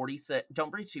has a 46,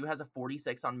 Don't Breathe 2 has a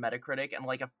 46 on Metacritic and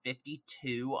like a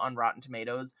 52 on Rotten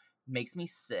Tomatoes makes me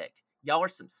sick. Y'all are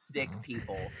some sick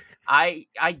people. I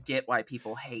get why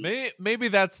people hate. Maybe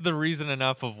that's the reason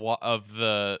enough of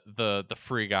the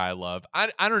Free Guy I love.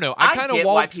 I don't know. I I kind of get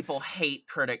why walked. people hate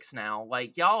critics now.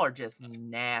 Like y'all are just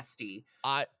nasty.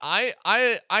 I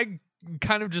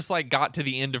kind of just like got to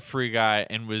the end of Free Guy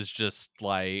and was just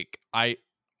like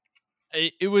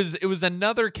it was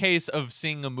another case of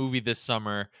seeing a movie this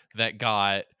summer that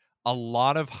got a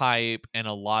lot of hype and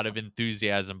a lot of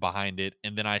enthusiasm behind it,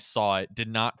 and then I saw it, did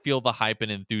not feel the hype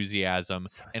and enthusiasm,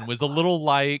 and was a little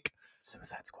like,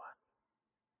 Suicide Squad.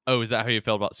 oh, is that how you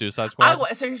felt about Suicide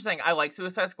Squad? So you're saying I like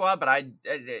Suicide Squad, but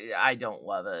I don't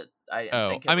love it.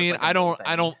 Think it I was, mean, like, I don't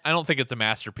amazing. think it's a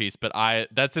masterpiece, but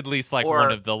that's at least like Or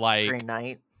one of the like. Green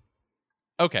Knight.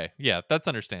 Okay, yeah, that's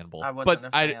understandable. I wasn't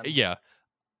a fan.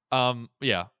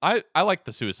 Yeah, I like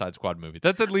the Suicide Squad movie.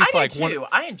 That's at least I like did one. too.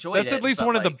 I enjoyed it. That's at least but,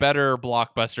 one of the like, better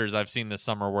blockbusters I've seen this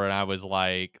summer, where I was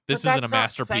like, this but isn't a that's not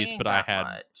masterpiece, saying but I that had.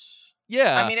 much.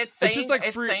 Yeah, I mean, it's saying just like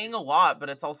it's saying a lot, but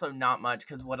it's also not much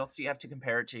because what else do you have to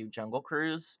compare it to? Jungle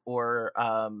Cruise or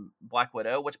Black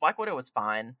Widow, which Black Widow was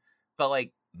fine, but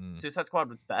like Suicide Squad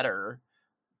was better.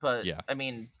 But Yeah. I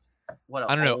mean,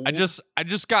 what I don't know. I Old?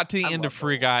 just got to the end of love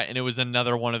Free Old. Guy, and it was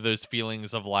another one of those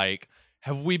feelings of like,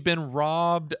 have we been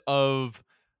robbed of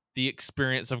the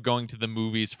experience of going to the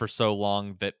movies for so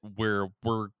long that we're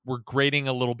grading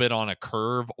a little bit on a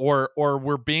curve, or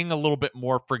we're being a little bit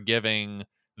more forgiving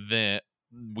than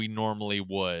we normally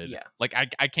would. Yeah. Like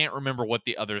I can't remember what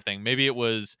the other thing. Maybe it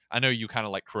was, I know you kind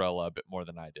of like Cruella a bit more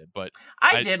than I did, but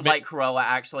I did like Cruella,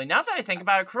 actually. Now that I think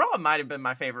about it, Cruella might have been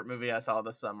my favorite movie I saw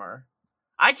this summer.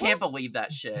 I can't believe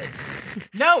that shit.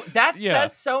 No, that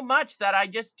says so much that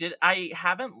I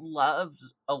haven't loved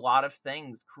a lot of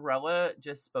things. Cruella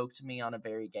just spoke to me on a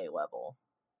very gay level.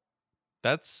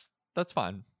 That's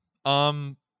fine.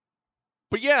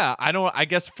 But yeah, I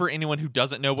guess for anyone who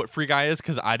doesn't know what Free Guy is,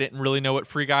 because I didn't really know what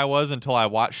Free Guy was until I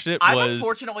watched it. I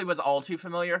unfortunately was all too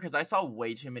familiar because I saw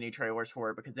way too many trailers for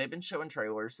it because they've been showing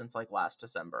trailers since like last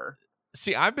December.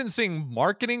 See, I've been seeing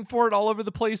marketing for it all over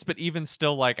the place, but even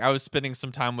still, like I was spending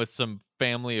some time with some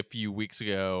family a few weeks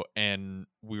ago, and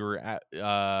we were at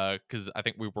because I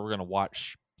think we were gonna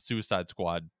watch Suicide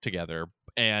Squad together,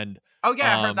 and oh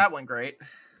yeah, I heard that one great.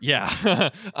 Yeah,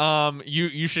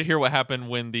 you should hear what happened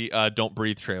when the Don't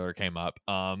Breathe trailer came up.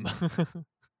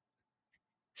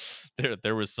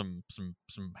 There was some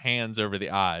hands over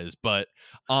the eyes, but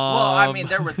well, I mean,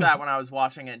 there was that when I was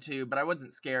watching it too, but I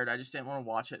wasn't scared. I just didn't want to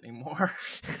watch it anymore.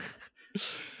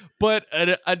 But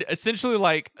essentially,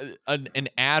 like an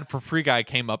ad for Free Guy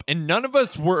came up, and none of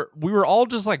us we were all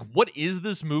just like, "What is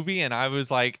this movie?" And I was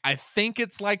like, "I think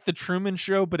it's like the Truman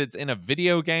Show, but it's in a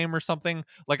video game or something."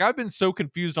 Like I've been so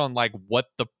confused on like what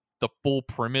the full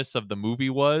premise of the movie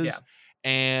was,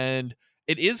 and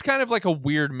it is kind of like a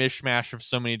weird mishmash of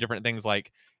so many different things.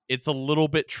 Like it's a little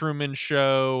bit Truman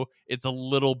Show, it's a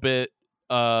little bit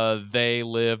They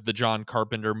Live, the John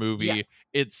Carpenter movie. Yeah.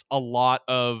 It's a lot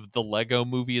of the Lego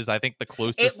movie is I think the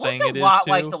closest thing it is to. It looked a lot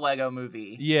like the Lego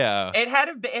movie. Yeah. It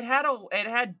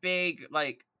had big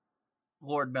like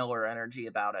Lord Miller energy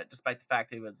about it, despite the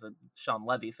fact that it was a Sean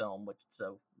Levy film, which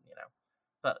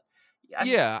but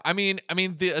I mean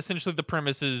essentially the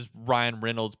premise is Ryan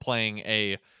Reynolds playing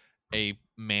a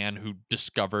man who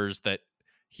discovers that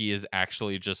he is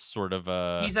actually just sort of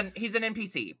a he's an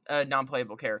NPC, a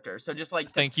non-playable character. So just like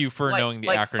thank you for knowing the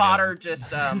acronym. Fodder,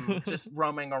 just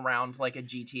roaming around like a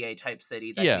GTA type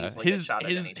city. That can easily get shot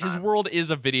at any time. His world is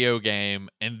a video game,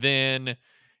 and then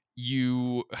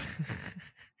you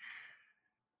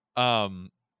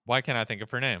why can't I think of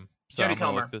her name? So Jodie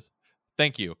Comer.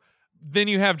 Thank you. Then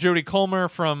you have Jodie Comer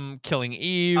from Killing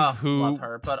Eve, who love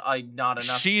her, but not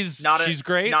enough. She's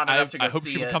great. Not enough to go I hope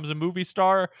see she it. becomes a movie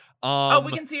star.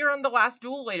 We can see her in The Last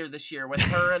Duel later this year with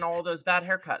her and all those bad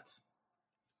haircuts.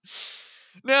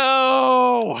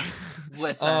 No.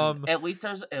 Listen, at least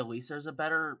there's a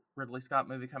better Ridley Scott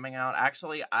movie coming out.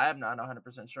 Actually, I am not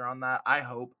 100% sure on that. I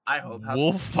hope.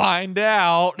 We'll find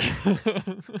out.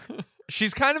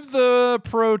 She's kind of the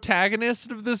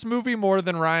protagonist of this movie more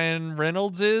than Ryan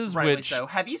Reynolds is. Rightly so.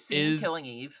 Have you seen Killing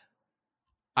Eve?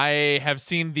 I have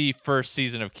seen the first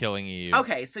season of Killing Eve.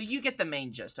 Okay, so you get the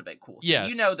main gist of it. Cool. So yes.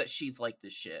 You know that she's like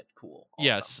this shit. Cool. Awesome.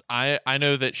 Yes, I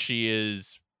know that she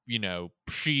is,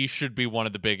 she should be one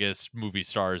of the biggest movie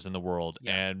stars in the world,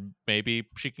 and maybe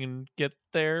she can get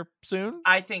there soon.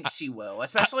 I think she will,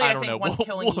 especially I I don't know. think once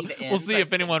Killing Eve ends. We'll see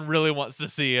if anyone really wants to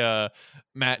see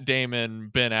Matt Damon,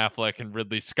 Ben Affleck, and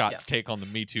Ridley Scott's take on the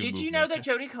Me Too movement. Did you know that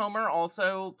Jodie Comer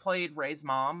also played Rey's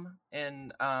mom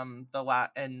in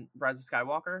in Rise of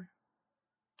Skywalker?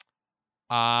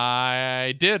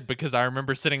 I did, because I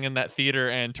remember sitting in that theater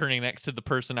and turning next to the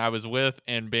person I was with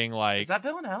and being like, "Is that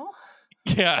Villanelle?"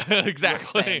 Yeah,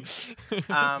 exactly.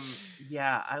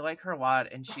 Yeah, I like her a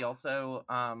lot, and she also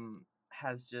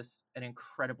has just an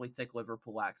incredibly thick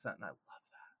Liverpool accent, and I love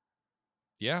that.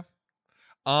 Yeah.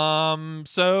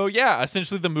 So yeah,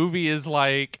 essentially the movie is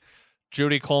like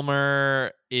Jodie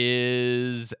Comer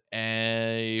is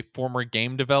a former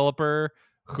game developer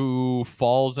who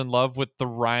falls in love with the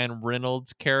Ryan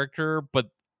Reynolds character,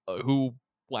 but who,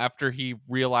 after he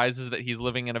realizes that he's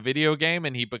living in a video game,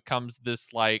 and he becomes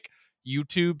this like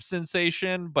YouTube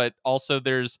sensation. But also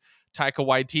there's Taika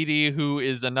Waititi, who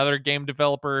is another game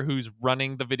developer who's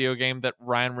running the video game that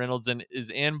Ryan Reynolds is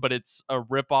in, but it's a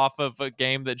ripoff of a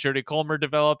game that Jodie Comer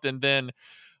developed. And then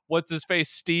what's his face,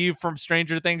 Steve from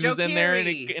Stranger Things, Joe is in there, and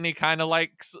he kind of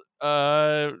likes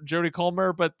Jodie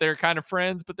Comer, but they're kind of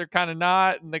friends, but they're kind of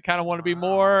not, and they kind of want to be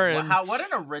more. And what an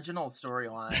original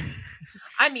storyline!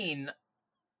 I mean,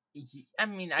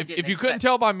 if you couldn't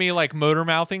tell by me like motor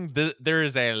mouthing, there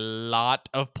is a lot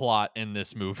of plot in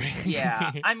this movie.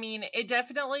 Yeah, I mean, it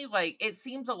definitely it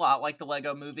seems a lot like the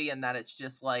Lego Movie in that it's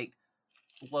just like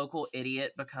local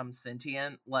idiot becomes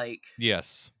sentient,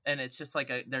 yes, and it's just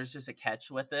there's just a catch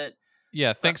with it.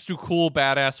 Yeah, thanks to cool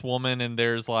badass woman, and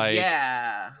there's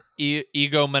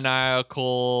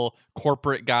egomaniacal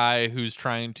corporate guy who's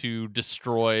trying to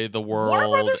destroy the world. Warner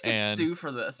Brothers could sue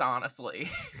for this, honestly.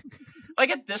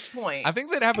 At this point, I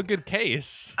think they'd have a good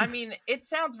case. I mean, it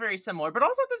sounds very similar, but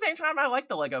also at the same time, I like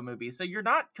the Lego Movie, so you're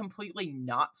not completely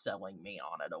not selling me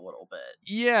on it a little bit.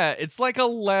 Yeah, it's like a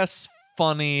less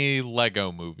funny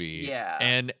Lego Movie. Yeah,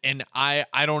 and I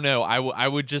don't know. I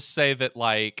would just say that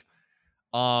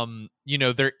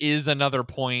there is another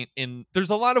point there's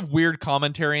a lot of weird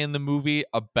commentary in the movie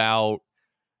about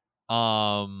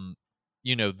the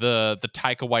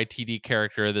Taika Waititi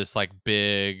character, this like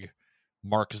big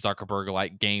Mark Zuckerberg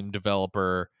like game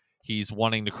developer. He's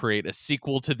wanting to create a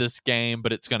sequel to this game,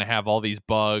 but it's going to have all these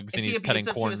bugs, and he's cutting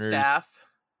corners. To his staff?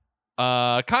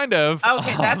 Kind of.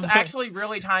 Okay, that's actually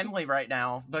really timely right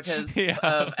now because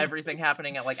of everything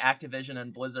happening at Activision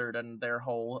and Blizzard and their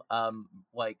whole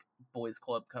boys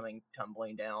club coming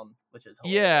tumbling down, which is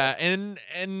hilarious. Yeah,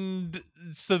 and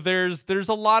so there's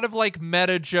a lot of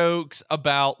meta jokes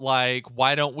about why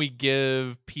don't we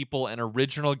give people an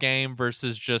original game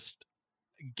versus just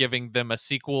giving them a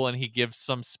sequel, and he gives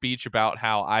some speech about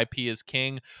how IP is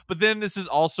king. But then this is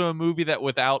also a movie that,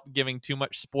 without giving too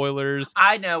much spoilers,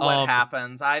 I know what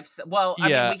happens. I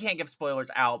mean, we can't give spoilers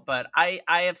out, but I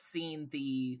have seen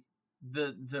the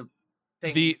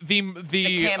things, the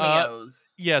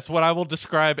cameos. Yes, what I will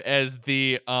describe as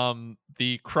the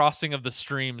crossing of the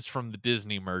streams from the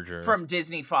Disney merger, from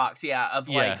Disney Fox. Yeah, I've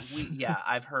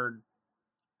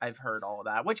heard all of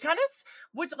that, which kind of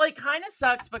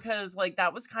sucks because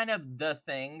that was kind of the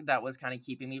thing that was kind of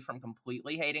keeping me from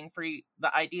completely hating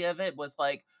the idea of it was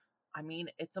I mean,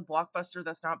 it's a blockbuster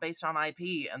that's not based on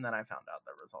IP, and then I found out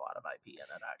there was a lot of IP in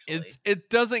it. Actually,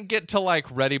 it doesn't get to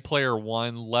Ready Player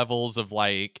One levels of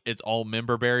it's all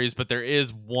member berries, but there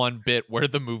is one bit where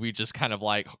the movie just kind of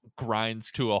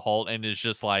grinds to a halt and is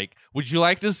just would you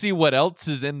like to see what else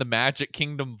is in the Magic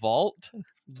Kingdom vault?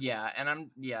 Yeah,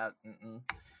 and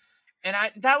And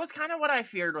that was kind of what I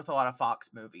feared with a lot of Fox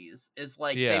movies is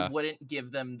they wouldn't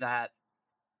give them that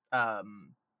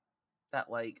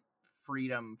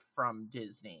freedom from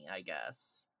Disney, I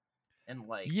guess. And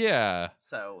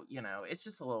so it's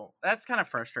just a little, that's kind of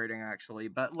frustrating actually,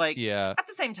 but at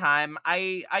the same time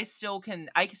I still can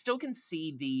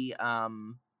see the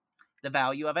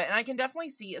value of it, and I can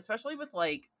definitely see, especially with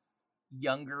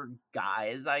younger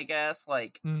guys, I guess,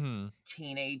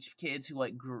 teenage kids who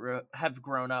have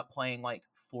grown up playing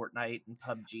Fortnite and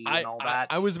PUBG and all that.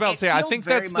 I was about to say, I think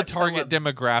that's the target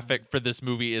demographic for this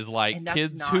movie is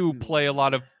kids who play a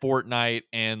lot of Fortnite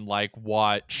and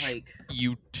watch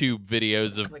YouTube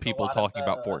videos of people talking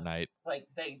about Fortnite.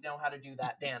 They know how to do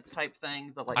that dance type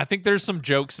thing. But I think there's some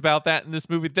jokes about that in this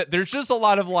movie. There's just a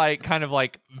lot of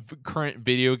current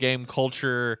video game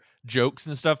culture jokes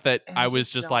and stuff that I was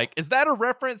just is that a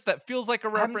reference? That feels like a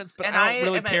reference, but I don't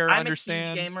really care to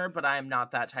understand. I'm a huge gamer, but I am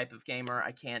not that type of gamer.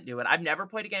 I can't do it. I've never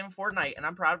played a game of Fortnite, and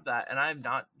I'm proud of that, and I'm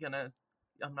not gonna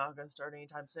start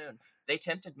anytime soon. They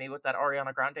tempted me with that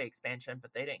Ariana Grande expansion,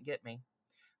 but they didn't get me.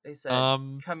 They said,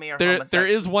 Um, "Come here, there is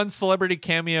homosexual." one celebrity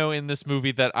cameo in this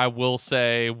movie that I will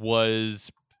say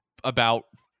was about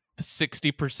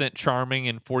 60% charming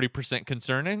and 40%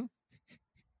 concerning.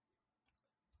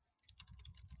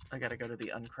 I gotta go to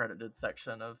the uncredited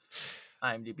section of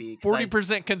IMDb because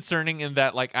 40% concerning in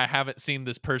that, like, I haven't seen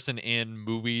this person in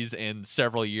movies in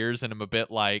several years, and I'm a bit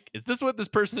like, is this what this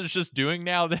person is just doing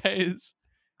nowadays?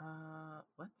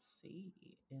 let's see.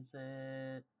 Is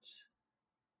it?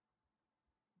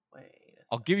 Wait a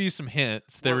I'll second. give you some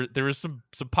hints. Well- There was some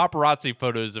paparazzi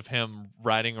photos of him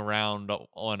riding around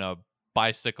on a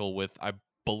bicycle with, I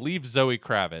believe, Zoe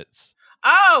Kravitz.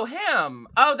 Oh, him.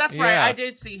 Oh, that's right. Yeah. I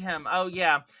did see him. Oh,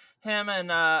 yeah. Him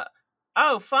and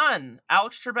oh, fun.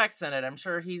 Alex Trebek's in it. I'm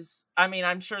sure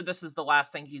this is the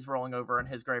last thing he's rolling over in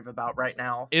his grave about right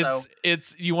now. So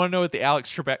It's you want to know what the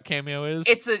Alex Trebek cameo is?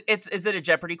 is it a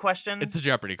Jeopardy question? It's a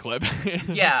Jeopardy clip.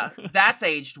 Yeah, that's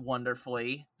aged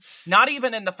wonderfully. Not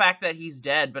even in the fact that he's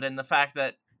dead, but in the fact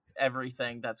that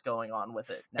everything that's going on with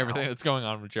it now. Everything that's going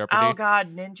on with Jeopardy. Oh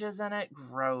god, Ninja's in it?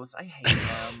 Gross. I hate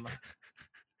him.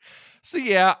 So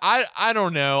yeah, I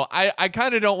don't know. I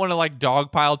kind of don't want to like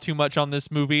dogpile too much on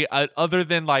this movie, other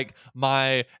than like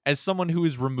as someone who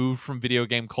is removed from video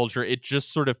game culture, it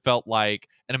just sort of felt like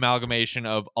an amalgamation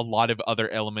of a lot of other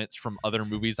elements from other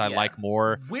movies I like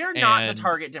more. We're not the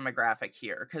target demographic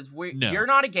here because No. you're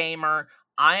not a gamer.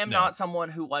 I am No. not someone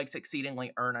who likes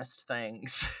exceedingly earnest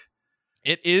things.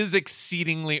 It is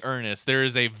exceedingly earnest. There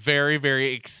is a very,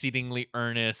 very exceedingly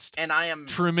earnest and I am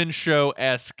Truman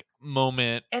Show-esque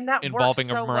moment and that involving works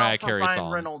so a Mariah well for Carey Ryan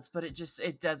song. Reynolds, but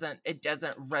it doesn't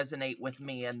resonate with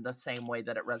me in the same way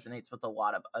that it resonates with a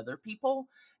lot of other people.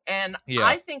 And Yeah.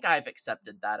 I think I've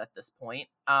accepted that at this point.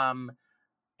 And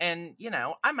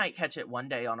I might catch it one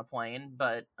day on a plane,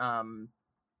 but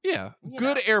Yeah,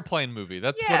 good airplane movie.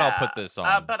 That's what I'll put this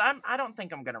on. But I don't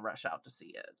think I'm gonna rush out to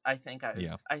see it. I think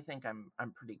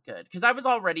I'm pretty good because I was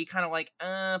already kind of like,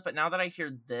 but now that I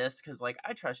hear this, because like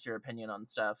I trust your opinion on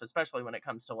stuff, especially when it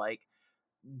comes to like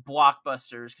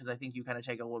blockbusters, because I think you kind of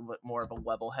take a little bit more of a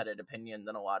level-headed opinion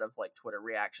than a lot of like Twitter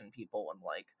reaction people, and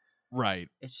like, right.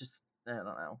 It's just I don't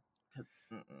know.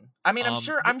 I mean,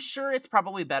 I'm sure it's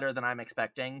probably better than I'm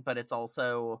expecting, but it's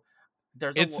also.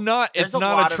 It's not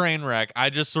a train wreck.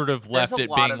 I just sort of left it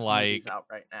being like out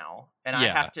right now, and I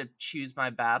have to choose my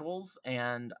battles.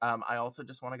 And I also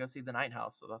just want to go see The Night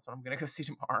House, so that's what I'm gonna go see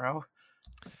tomorrow.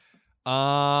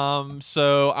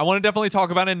 So I want to definitely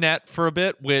talk about Annette for a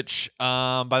bit, which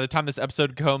by the time this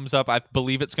episode comes up, I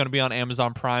believe it's going to be on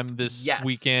Amazon Prime this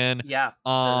weekend. Yeah.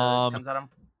 Comes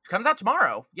out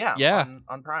tomorrow. Yeah. Yeah.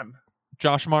 On Prime.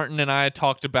 Josh Martin and I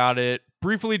talked about it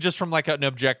briefly just from like an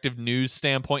objective news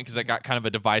standpoint because it got kind of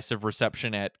a divisive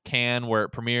reception at Cannes where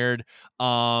it premiered.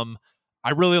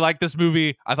 I really like this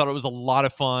movie. I thought it was a lot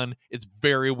of fun. It's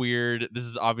very weird. This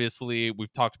is obviously,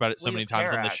 we've talked about it so many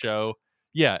times on the show.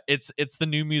 Yeah, it's the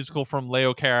new musical from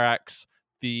Leo Carax,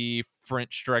 the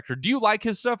French director. Do you like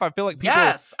his stuff? I feel like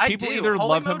people either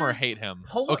love him or hate him.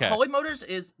 Holy Motors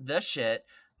is the shit.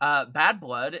 Bad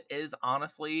Blood is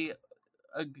honestly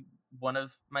one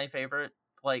of my favorite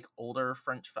like older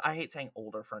French. I hate saying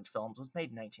older French films. It was made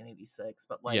in 1986,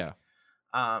 but like,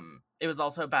 it was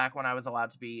also back when I was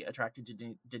allowed to be attracted to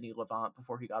Denis Lavant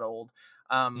before he got old.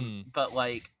 But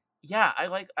like, yeah, I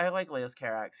like Leos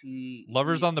Carax.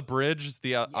 Lovers on the Bridge.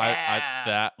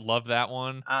 I love that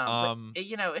one. But,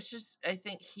 it's just I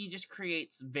think he just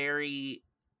creates very.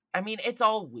 I mean, it's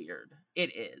all weird.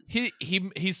 It is.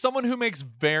 He's someone who makes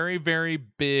very, very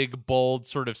big, bold,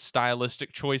 sort of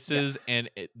stylistic choices, and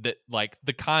that like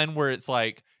the kind where it's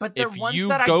like, but if you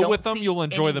go with them, you'll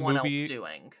enjoy the movie.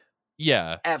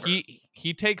 Yeah, ever.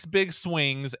 He takes big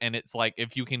swings, and it's like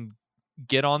if you can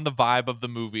get on the vibe of the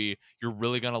movie, you're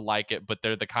really gonna like it. But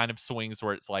they're the kind of swings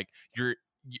where it's like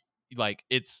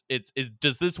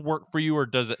does this work for you or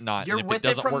does it not? You're and if with it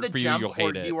doesn't from work the for jump, you, you'll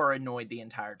hate it. You are annoyed the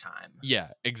entire time. Yeah,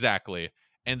 exactly.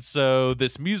 And so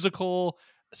this musical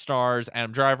stars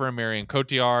Adam Driver and Marion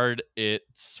Cotillard.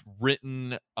 It's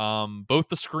written, both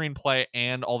the screenplay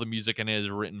and all the music in it is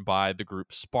written by the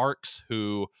group Sparks,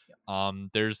 who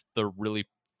there's the really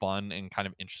fun and kind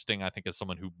of interesting, I think as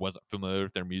someone who wasn't familiar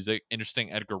with their music,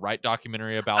 interesting Edgar Wright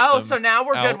documentary about them. So now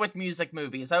we're good with music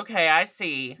movies. Okay, I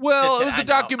see. Well, it was a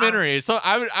documentary, so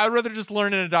I'd rather just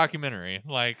learn in a documentary.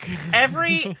 Like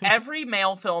every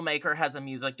male filmmaker has a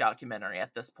music documentary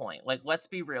at this point. Like, let's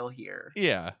be real here.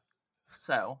 Yeah.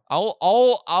 So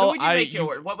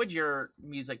what would your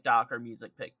music doc or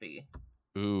music pick be?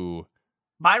 Ooh.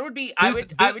 Mine would be I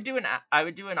would do an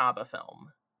ABBA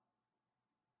film.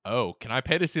 Oh, can I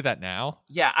pay to see that now?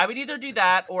 Yeah, I would either do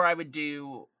that or I would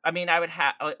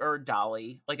have or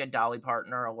Dolly, like a Dolly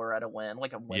Parton or a Loretta Lynn,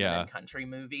 like a women in Yeah. country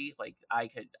movie. Like I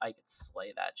could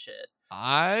slay that shit.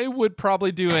 I would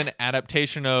probably do an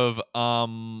adaptation of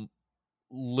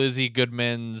Lizzie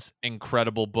Goodman's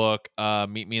incredible book,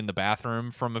 Meet Me in the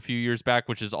Bathroom, from a few years back,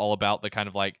 which is all about the kind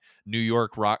of like New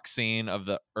York rock scene of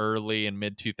the early and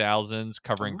mid 2000s,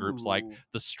 covering groups like Ooh.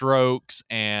 The Strokes.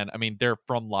 And I mean, they're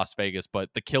from Las Vegas, but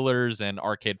The Killers and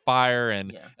Arcade Fire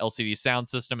and Yeah. LCD Sound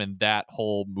System, and that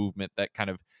whole movement that kind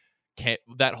of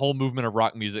that whole movement of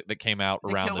rock music that came out The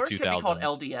around the Killers could be called 2000s.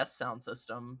 LDS Sound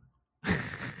System.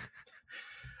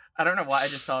 I don't know why I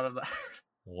just thought of that.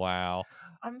 Wow.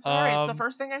 I'm sorry, it's the Um,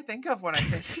 first thing I think of when I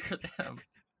hear them.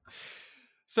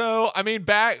 so I mean,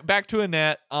 back to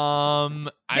Annette. I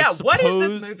Yeah, what is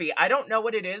this suppose. movie? I don't know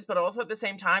what it is, but also at the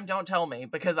same time, don't tell me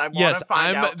because I want Yes, to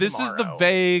find out this is the tomorrow.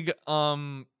 vague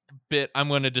bit I'm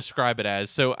going to describe it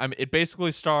as. So it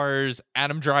basically stars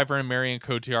Adam Driver and Marion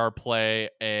Cotillard play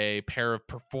a pair of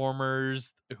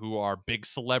performers who are big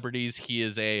celebrities. He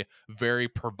is a very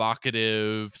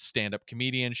provocative stand-up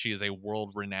comedian. She is a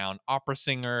world-renowned opera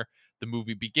singer. The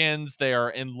movie begins. They are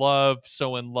in love,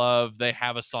 so in love. They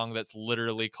have a song that's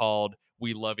literally called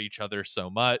 "We Love Each Other So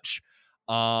Much."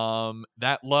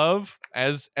 That love,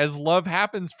 as love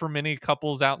happens for many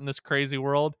couples out in this crazy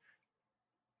world,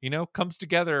 comes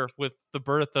together with the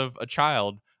birth of a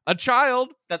child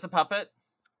That's a puppet?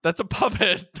 that's a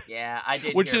puppet. Yeah, I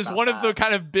did Which hear is about one of the that.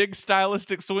 kind of big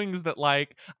stylistic swings that,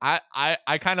 like,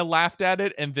 I kind of laughed at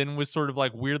it and then was sort of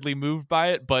like weirdly moved by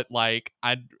it, but like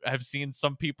I have seen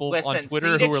some people on Listen,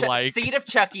 Twitter who were like, Seed of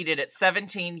Chucky did it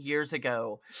 17 years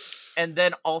ago, and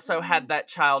then also had that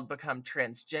child become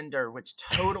transgender, which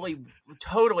totally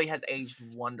has aged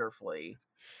wonderfully.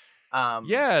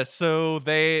 yeah, so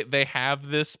they have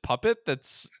this puppet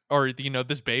that's, or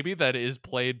this baby that is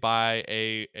played by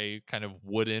a kind of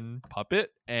wooden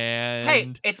puppet, Hey,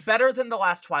 and it's better than the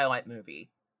last Twilight movie.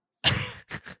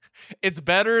 it's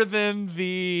better than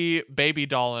the baby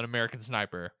doll in American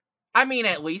Sniper. I mean,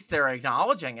 at least they're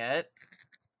acknowledging it.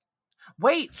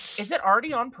 Wait, is it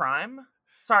already on Prime?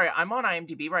 Sorry, I'm on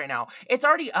IMDb right now. It's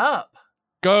already up.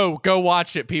 Go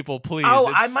watch it, people, please.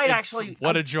 Oh, I might actually.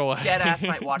 What I a joy. Deadass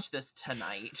might watch this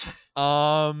tonight.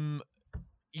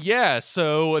 Yeah,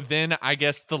 so then I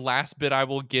guess the last bit I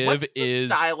will give What's the is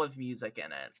style of music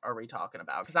in it? Are we talking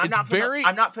about? Because It's very-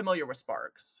 I'm not familiar with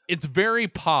Sparks. it's very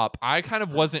pop. I kind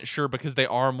of wasn't sure because they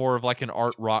are more of like an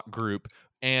art rock group,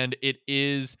 and it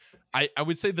is. I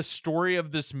would say the story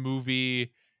of this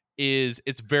movie is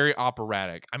it's very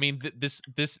operatic. I mean, this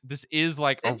is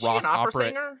like Isn't a rock she an opera opera.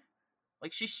 singer?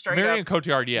 Like she's straight Marion up.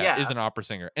 Cotillard, Yeah. is an opera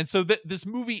singer, and so this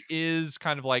movie is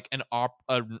kind of like an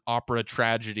opera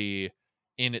tragedy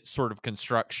in its sort of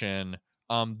construction.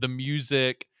 The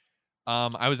music.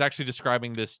 I was actually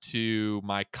describing this to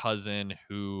my cousin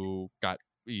who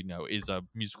is a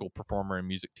musical performer and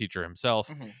music teacher himself,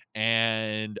 Mhm.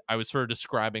 and I was sort of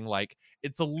describing like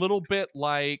it's a little bit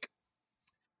like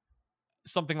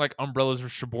something like Umbrellas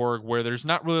of Cherbourg, where there's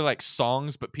not really like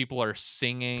songs, but people are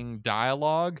singing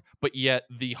dialogue, but yet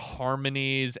the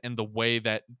harmonies and the way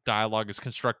that dialogue is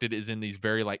constructed is in these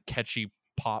very like catchy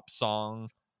pop song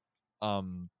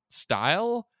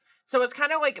style. So it's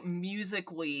kind of like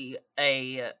musically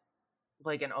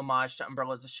like an homage to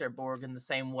Umbrellas of Cherbourg in the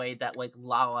same way that like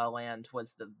La La Land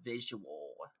was the visual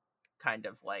kind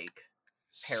of like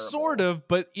parable. Sort of,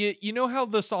 but you know how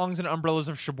the songs in Umbrellas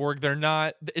of Cherbourg, they're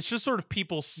not, it's just sort of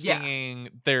people singing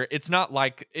there. It's not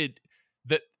like it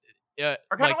that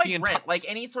or kind of like the Rent, like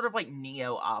any sort of like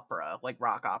neo opera, like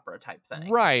rock opera type thing.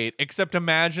 Right, except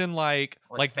imagine like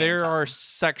there are Phantom.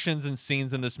 sections and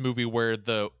scenes in this movie where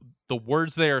the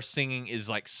words they are singing is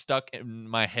like stuck in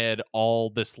my head all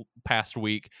this past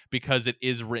week because it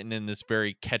is written in this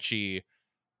very catchy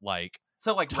like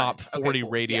So like top Rent. Okay, 40 cool.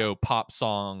 radio Yeah. pop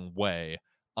song way.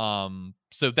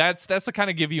 So that's to kind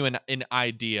of give you an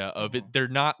idea of it. They're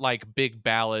not like big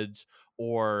ballads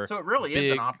or So it really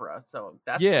is an opera. So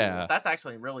that's cool. That's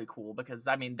actually really cool because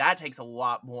I mean that takes a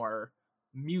lot more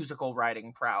musical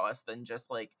writing prowess than just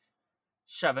like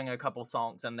shoving a couple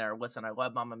songs in there. Listen, I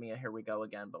love Mamma Mia, here we go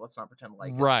again, but let's not pretend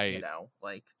like right.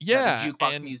 Like the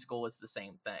jukebox musical is the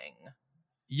same thing.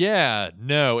 Yeah,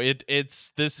 no,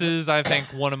 this is I think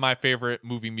one of my favorite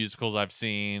movie musicals I've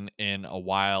seen in a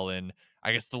while, and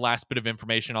I guess the last bit of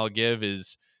information I'll give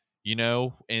is,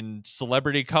 in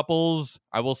celebrity couples,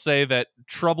 I will say that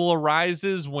trouble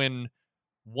arises when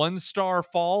one star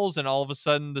falls and all of a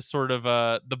sudden the sort of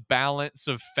the balance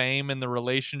of fame in the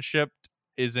relationship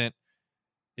isn't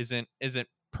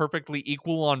perfectly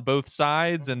equal on both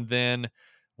sides, and then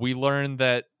we learn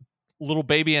that little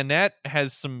baby Annette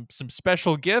has some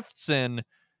special gifts and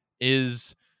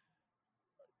is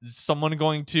someone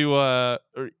going to are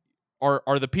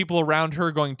the people around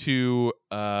her going to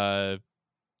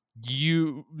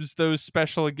use those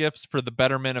special gifts for the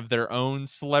betterment of their own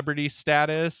celebrity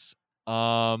status?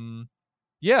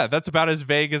 Yeah, that's about as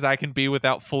vague as I can be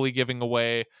without fully giving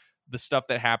away the stuff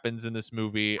that happens in this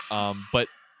movie. But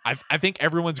I think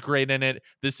everyone's great in it.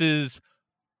 This is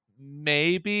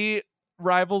maybe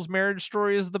Rivals Marriage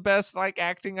Story is the best like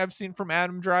acting I've seen from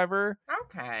Adam Driver.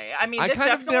 Okay, I mean, I this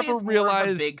kind of definitely never is more of a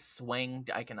realized- big swing.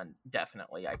 I can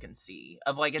definitely I can see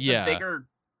of like it's Yeah. a bigger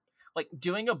like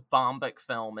doing a Baumbach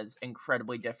film is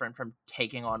incredibly different from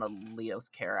taking on a Leos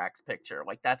Carax picture.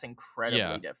 Like that's incredibly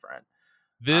Yeah. different.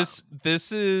 This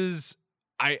is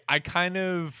I kind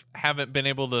of haven't been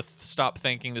able to stop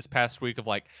thinking this past week of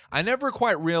like I never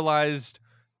quite realized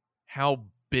how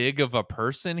big of a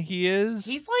person he is.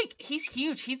 He's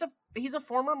huge. He's a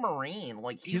former Marine.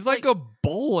 Like He's like a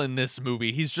bull in this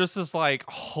movie. He's just this like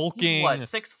hulking. He's what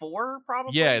 6'4"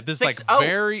 probably. Yeah, this Six- like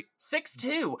very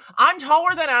 6'2". I'm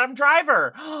taller than Adam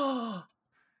Driver.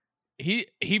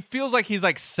 he feels like he's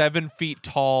like 7 feet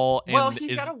tall. And well,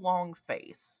 he's got a long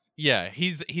face. Yeah,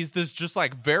 he's this just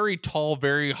like very tall,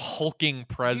 very hulking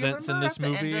presence in this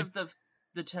movie. At the end of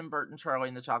the Tim Burton Charlie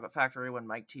and the Chocolate Factory when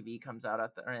Mike TV comes out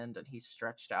at the end and he's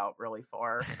stretched out really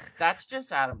far. That's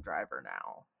just Adam Driver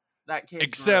now. That kid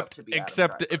except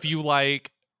Adam if you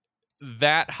like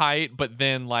that height, but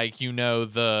then like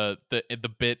the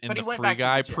bit in the Free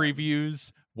Guy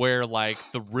previews where like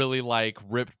the really like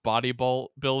ripped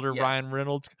bodybuilder Ryan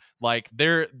Reynolds, like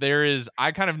there is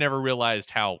I kind of never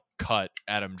realized how cut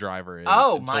Adam Driver is.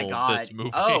 Oh my god! This movie.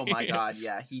 Oh my god!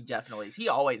 Yeah, he definitely is. He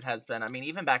always has been. I mean,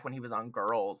 even back when he was on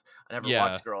Girls, I never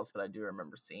watched Girls, but I do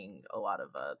remember seeing a lot of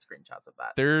screenshots of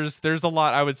that. There's a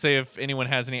lot. I would say if anyone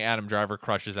has any Adam Driver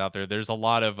crushes out there, there's a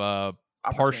lot of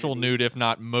partial nude, if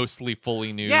not mostly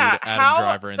fully nude, Adam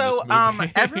Driver in this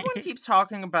movie. Everyone keeps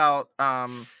talking about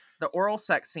the oral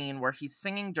sex scene where he's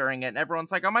singing during it, and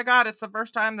everyone's like, "Oh my god, it's the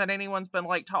first time that anyone's been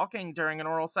like talking during an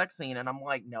oral sex scene." And I'm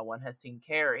like, "No one has seen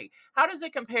Carrie." How does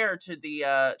it compare to the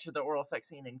oral sex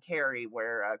scene in Carrie,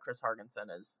 where Chris Hargensen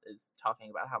is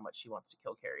talking about how much she wants to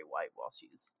kill Carrie White while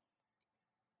she's?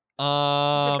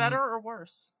 Is it better or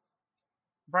worse?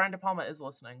 Brian De Palma is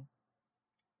listening.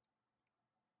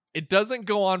 It doesn't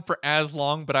go on for as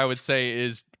long, but I would say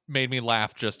is made me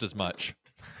laugh just as much.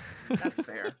 That's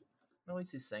fair. At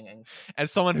least he's singing.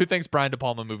 As someone who thinks Brian De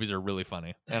Palma movies are really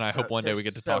funny, and I hope one day we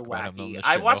get to talk about him on this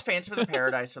show. I watched Phantom of the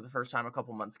Paradise for the first time a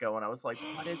couple months ago, and I was like,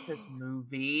 "What is this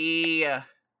movie?"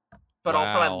 But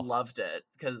also, I loved it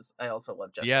because I also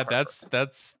love Jessica. Yeah,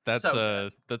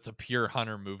 that's a pure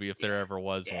Hunter movie if there ever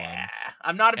was one. Yeah,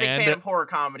 I'm not a big fan of horror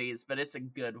comedies, but it's a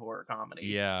good horror comedy.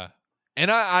 Yeah. And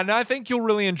I think you'll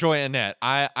really enjoy Annette.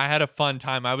 I had a fun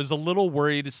time. I was a little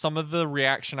worried. Some of the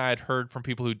reaction I had heard from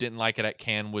people who didn't like it at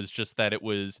Cannes was just that it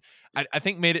was, I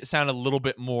think, made it sound a little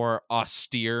bit more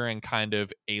austere and kind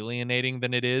of alienating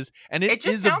than it is. And it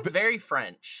just sounds very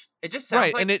French. It just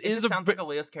sounds like, and it sounds like a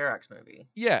Leos Carax movie.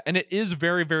 Yeah, and it is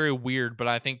very, very weird. But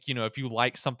I think, if you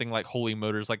like something like Holy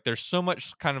Motors, like there's so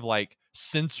much kind of like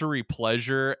sensory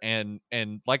pleasure, and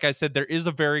like I said, there is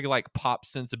a very like pop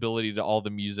sensibility to all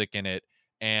the music in it,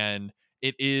 and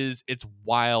it's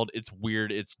wild, it's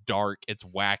weird, it's dark, it's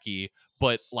wacky,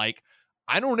 but like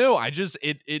I don't know,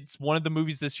 it's one of the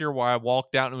movies this year where I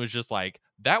walked out and was just like,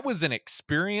 that was an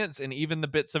experience. And even the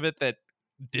bits of it that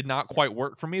did not quite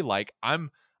work for me, like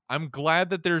I'm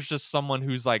glad that there's just someone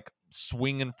who's like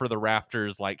swinging for the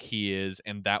rafters like he is,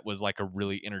 and that was like a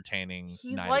really entertaining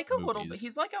night like of a little bit,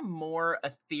 he's like a more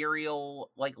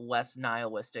ethereal, like less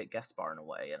nihilistic Gaspar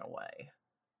Noé in a way.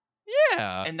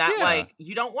 Yeah. And that like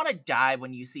you don't want to die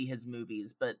when you see his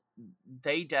movies, but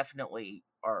they definitely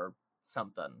are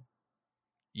something.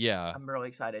 Yeah. I'm really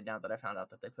excited now that I found out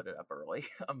that they put it up early.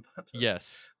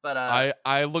 Yes. But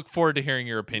I look forward to hearing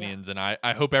your opinions, and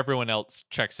I hope everyone else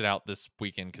checks it out this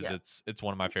weekend because it's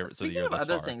one of my favorites of the year. Speaking of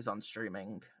other things on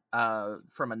streaming,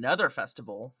 from another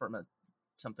festival,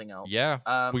 something else. Yeah.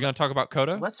 We're gonna talk about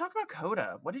Coda? Let's talk about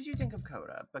Coda. What did you think of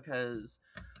Coda? Because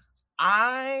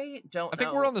I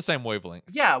think we're on the same wavelength.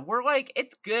 Yeah, we're like,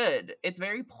 it's good. It's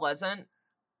very pleasant,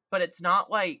 but it's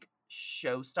not like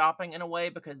show-stopping in a way,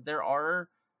 because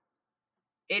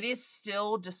it is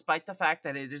still, despite the fact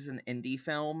that it is an indie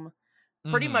film,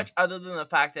 pretty much, other than the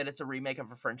fact that it's a remake of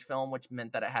a French film, which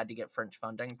meant that it had to get French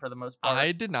funding for the most part.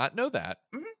 I did not know that.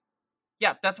 Mm-hmm.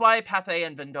 Yeah, that's why Pathé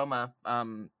and Vendôme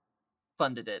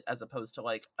funded it, as opposed to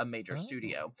like a major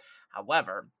studio.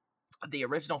 However, the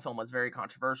original film was very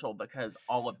controversial because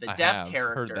all of the I deaf have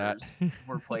heard that. characters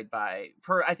were played by,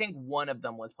 for I think one of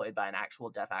them was played by an actual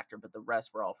deaf actor, but the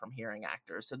rest were all from hearing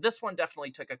actors. So this one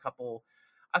definitely took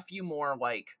a few more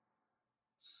like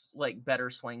better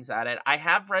swings at it. I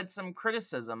have read some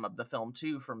criticism of the film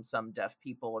too from some deaf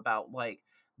people about like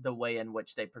the way in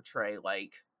which they portray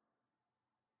like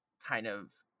kind of,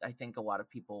 I think a lot of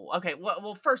people. Okay,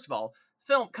 well, first of all,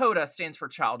 film CODA stands for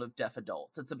Child of Deaf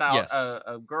Adults. It's about Yes.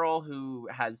 a girl who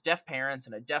has deaf parents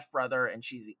and a deaf brother, and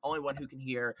she's the only one who can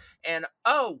hear. And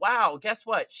oh wow, guess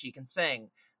what? She can sing.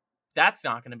 That's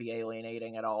not going to be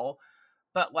alienating at all.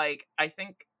 But like, I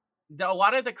think a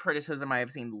lot of the criticism I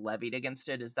have seen levied against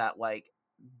it is that like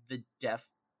the deaf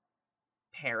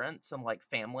parents and like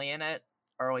family in it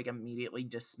are like immediately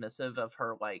dismissive of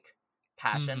her like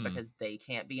passion Mhm. because they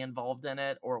can't be involved in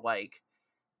it, or like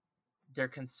they're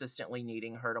consistently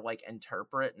needing her to like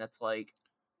interpret, and it's like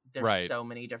there's Right. so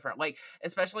many different, like,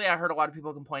 especially I heard a lot of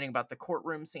people complaining about the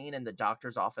courtroom scene and the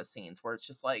doctor's office scenes where it's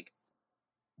just like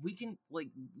we can like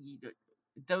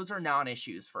those are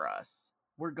non-issues for us.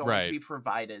 We're going to Right. be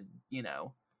provided,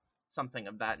 something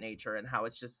of that nature, and how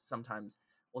it's just sometimes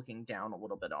looking down a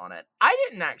little bit on it. I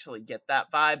didn't actually get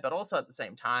that vibe, but also at the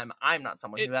same time, I'm not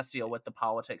someone who It has to deal with the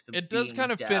politics of it does being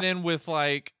kind of fit deaf. in with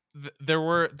like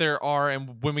there are,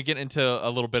 and when we get into a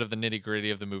little bit of the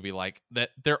nitty-gritty of the movie, like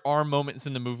that there are moments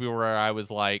in the movie where I was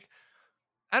like,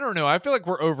 I don't know, I feel like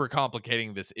we're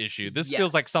overcomplicating this issue. This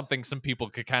feels like Yes. something some people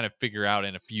could kind of figure out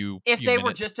in a If few they were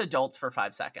minutes. just adults for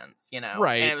 5 seconds, and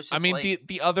Right. it was I just mean, like,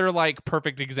 the other like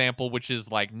perfect example, which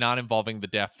is like not involving the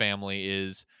deaf family,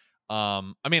 is I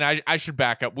mean, I should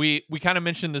back up. We kind of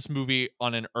mentioned this movie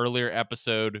on an earlier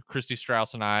episode. Christy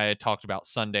Strauss and I talked about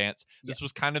Sundance. yeah. This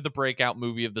was kind of the breakout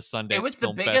movie of the It Sundance was the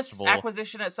Film biggest Festival.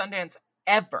 acquisition at Sundance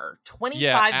ever.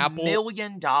 Yeah, $25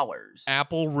 million.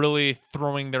 Apple really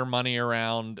throwing their money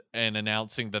around and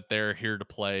announcing that they're here to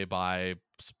play by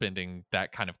spending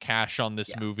that kind of cash on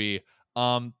this Yeah. movie.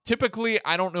 Typically,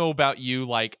 I don't know about you,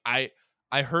 like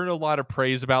I heard a lot of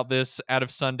praise about this out of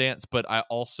Sundance, but I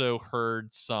also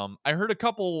heard a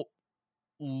couple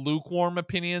lukewarm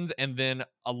opinions, and then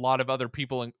a lot of other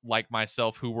people like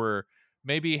myself who were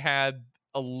maybe had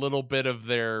a little bit of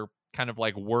their kind of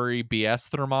like worry BS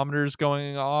thermometers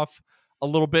going off a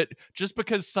little bit, just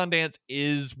because Sundance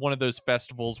is one of those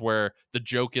festivals where the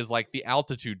joke is like the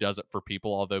altitude does it for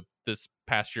people, although this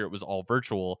past year it was all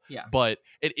virtual. Yeah. But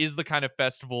it is the kind of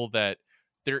festival that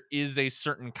there is a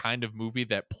certain kind of movie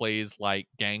that plays like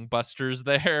gangbusters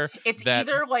there. It's That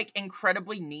either like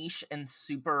incredibly niche and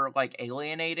super like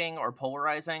alienating or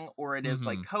polarizing, or it is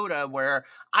like Mhm. CODA, where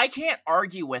I can't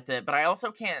argue with it, but I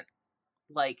also can't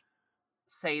like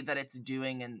say that it's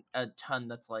doing a ton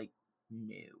that's like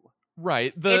new.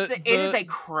 Right. It is a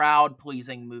crowd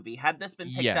pleasing movie. Had this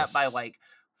been picked up by Yes. like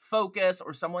Focus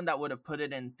or someone that would have put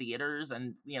it in theaters,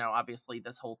 and obviously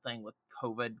this whole thing with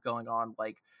COVID going on,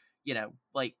 like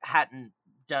like hadn't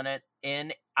done it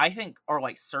in, I think, or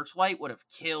like Searchlight would have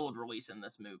killed releasing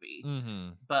this movie.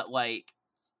 Mhm. But like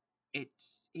it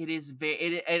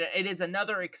is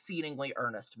another exceedingly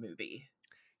earnest movie.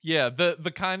 Yeah,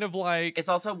 the kind of like It's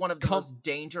also one of the com- most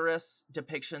dangerous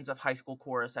depictions of high school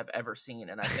chorus I've ever seen,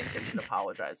 and I think they should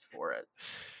apologize for it.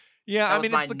 Yeah, That I was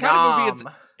mean my it's the kind of movie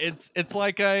nom. it's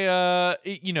like a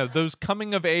those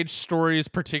coming of age stories,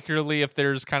 particularly if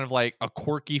there's kind of like a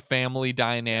quirky family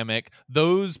dynamic.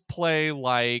 Those play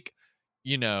like,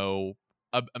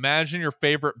 imagine your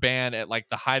favorite band at like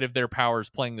the height of their powers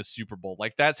playing the Super Bowl.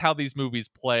 Like that's how these movies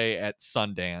play at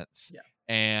Sundance. Yeah.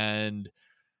 And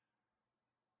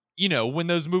when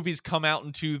those movies come out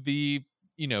into the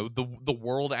the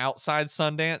world outside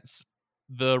Sundance,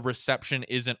 the reception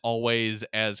isn't always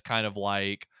as kind of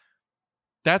like,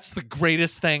 that's the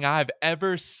greatest thing I've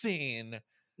ever seen.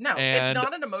 No, it's And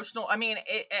not an emotional. I mean,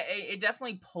 it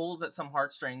definitely pulls at some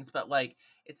heartstrings, but like,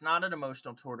 it's not an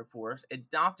emotional tour de force. It's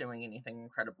not doing anything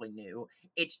incredibly new.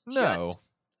 It's just no,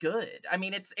 good. I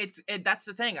mean, that's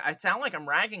the thing. I sound like I'm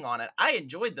ragging on it. I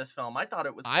enjoyed this film. I thought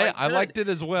it was quite I good. liked it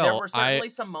as There well. were certainly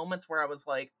some moments where I was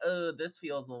like, "Oh, this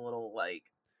feels a little like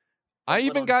a I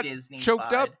even little got Disney-fied."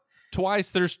 choked up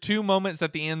twice. There's two moments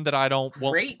at the end that I won't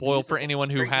Great spoil for anyone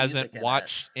who great music hasn't in it.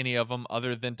 watched any of them,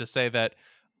 other than to say that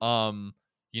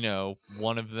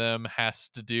one of them has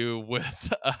to do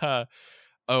with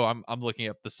I'm looking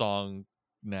up the song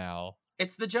now.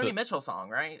 It's the Joni Mitchell song,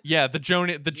 right? Yeah, the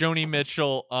Joni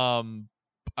Mitchell,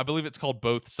 I believe it's called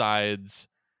Both Sides.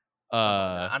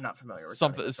 I'm not familiar with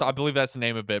something. So I believe that's the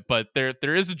name of it. But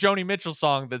there is a Joni Mitchell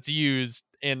song that's used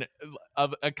in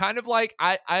a kind of like,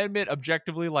 I admit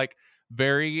objectively, like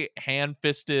very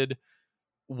hand-fisted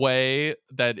way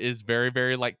that is very,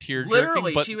 very like tear jerking.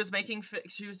 Literally, But she was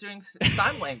doing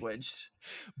sign language.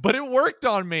 but it worked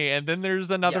on me. And then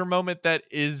there's another Yeah. moment that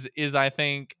is I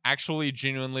think actually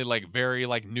genuinely like very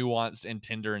like nuanced and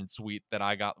tender and sweet that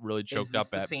I got really Is choked this up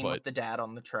the at. scene But with the dad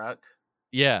on the truck?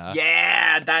 yeah.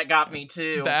 Yeah, that got me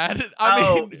too. That I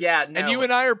mean, yeah, and you no.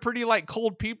 and I are pretty like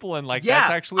cold people, and like Yeah,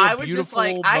 that's actually a I was just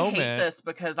like, beautiful I hate moment. this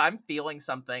because I'm feeling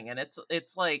something, and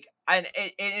it's like, and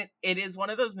it is one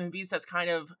of those movies that's kind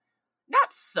of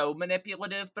not so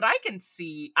manipulative, but I can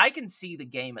see the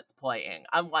game it's playing.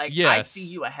 I'm like, I see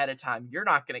Yes. you ahead of time. You're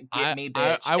not gonna get me,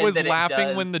 bitch. I And was then it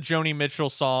laughing when the does. Joni Mitchell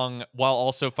song while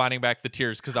also fighting back the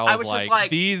tears because I I was was just like,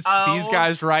 like, these oh,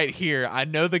 guys right here. I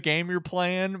know the game you're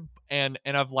playing, and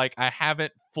I've like I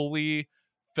haven't fully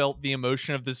felt the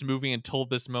emotion of this movie until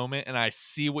this moment, and I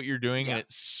see what you're doing, and yeah,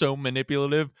 it's so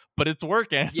manipulative, but it's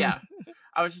working. yeah.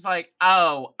 I was just like,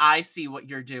 oh, I see what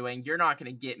you're doing. You're not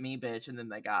gonna get me, bitch. And then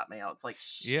they got me. I was like,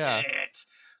 shit. Yeah.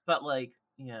 But like,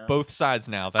 yeah. Both sides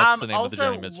now. That's the name of the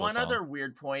Also, Joni Mitchell one song. other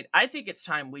weird point. I think it's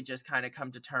time we just kind of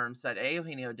come to terms that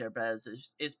Eugenio Derbez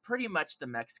is pretty much the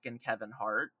Mexican Kevin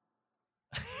Hart,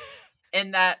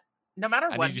 in that no matter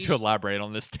I what need you to elaborate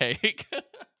on this take.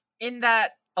 in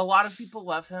that a lot of people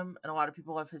love him and a lot of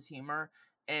people love his humor,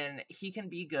 and he can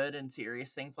be good in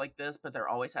serious things like this, but there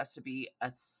always has to be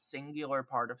a singular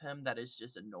part of him that is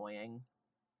just annoying.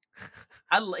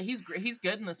 He's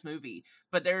good in this movie,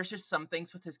 but there's just some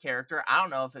things with his character. I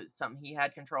don't know if it's something he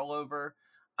had control over.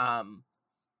 I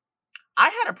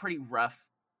had a pretty rough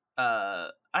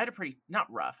I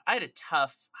had a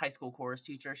tough high school chorus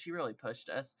teacher. She really pushed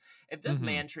us. If this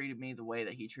man treated me the way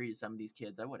that he treated some of these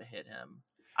kids, I would have hit him.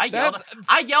 I yelled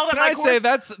at my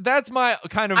chorus. That's my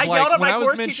kind of I like yelled at when my I was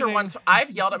chorus mentioning... teacher once.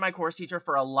 I've yelled at my chorus teacher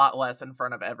for a lot less in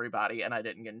front of everybody, and I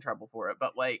didn't get in trouble for it.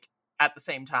 But like at the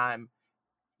same time,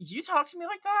 you talk to me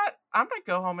like that, I'm gonna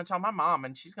go home and tell my mom,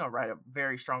 and she's gonna write a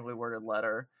very strongly worded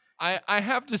letter. I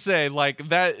have to say, like,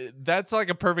 that's like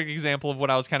a perfect example of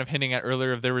what I was kind of hinting at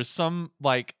earlier. There was some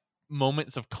like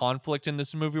moments of conflict in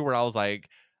this movie where I was like,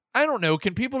 I don't know,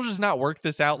 can people just not work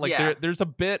this out? Like there's a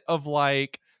bit of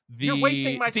like you're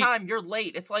wasting my time, you're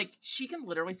late. It's like she can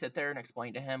literally sit there and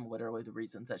explain to him literally the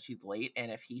reasons that she's late,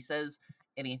 and if he says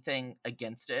anything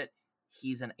against it,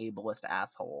 he's an ableist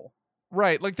asshole.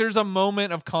 Right, like there's a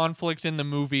moment of conflict in the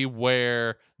movie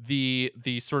where the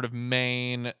sort of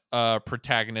main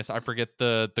protagonist, I forget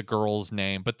the girl's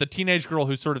name, but the teenage girl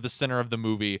who's sort of the center of the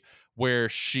movie, where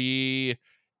she's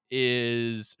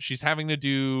having to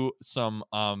do some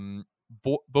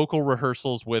vocal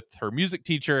rehearsals with her music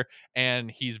teacher,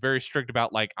 and he's very strict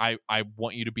about like, I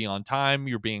want you to be on time,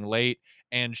 you're being late.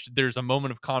 And there's a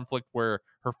moment of conflict where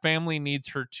her family needs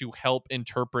her to help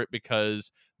interpret because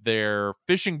their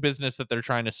fishing business that they're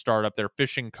trying to start up, their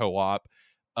fishing co-op,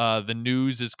 the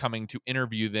news is coming to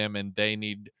interview them, and they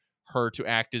need her to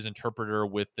act as interpreter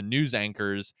with the news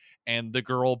anchors. And the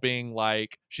girl being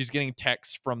like, she's getting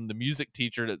texts from the music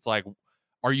teacher that's like,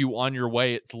 are you on your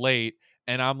way, it's late.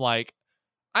 And I'm like,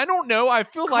 I don't know, I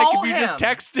feel like if you just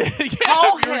texted,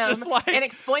 call him just like... and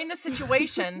explain the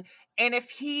situation, and if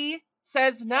he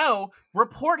says no,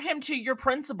 report him to your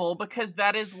principal, because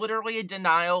that is literally a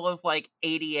denial of like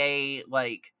ADA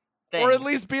like things. Or at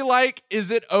least be like,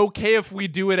 is it okay if we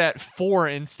do it at 4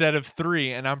 instead of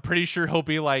 3? And I'm pretty sure he'll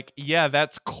be like, yeah,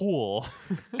 that's cool.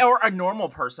 Or a normal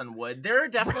person would. There are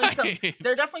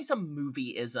definitely some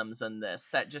movie isms in this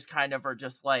that just kind of are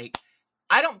just like,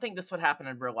 I don't think this would happen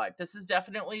in real life. This is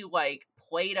definitely like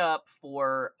played up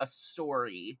for a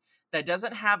story that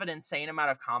doesn't have an insane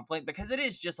amount of conflict, because it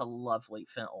is just a lovely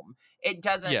film. It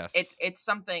doesn't, yes. It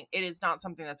is not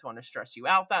something that's going to stress you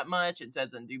out that much. It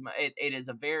doesn't do much. It is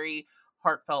a very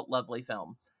heartfelt, lovely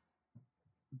film.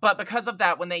 But because of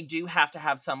that, when they do have to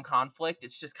have some conflict,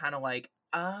 it's just kind of like,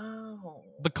 oh.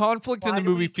 The conflict in the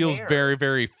movie feels very,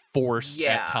 very forced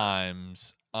at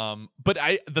times. But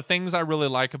the things I really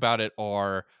like about it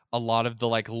are a lot of the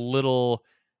like little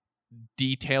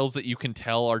details that you can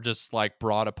tell are just like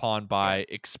brought upon by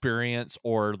experience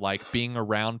or like being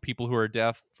around people who are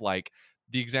deaf. Like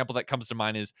the example that comes to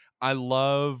mind is, I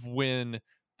love when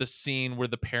the scene where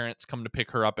the parents come to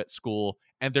pick her up at school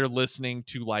and they're listening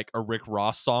to like a Rick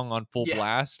Ross song on full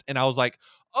blast. And I was like,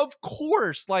 of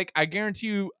course, like I guarantee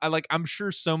you, I'm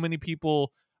sure so many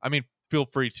people, I mean, feel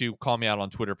free to call me out on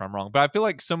Twitter if I'm wrong, but I feel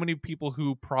like so many people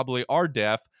who probably are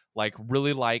deaf, like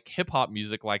really like hip hop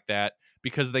music like that,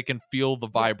 because they can feel the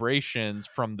vibrations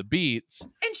from the beats.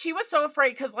 And she was so afraid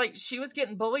because like she was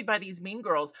getting bullied by these mean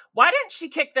girls. Why didn't she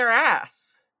kick their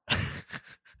ass?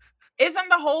 Isn't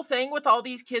the whole thing with all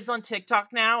these kids on TikTok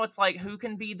now, it's like, who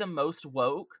can be the most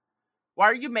woke? Why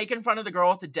are you making fun of the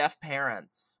girl with the deaf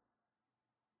parents?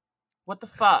 What the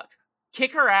fuck?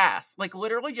 Kick her ass. Like,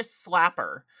 literally just slap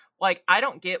her. Like, I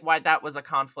don't get why that was a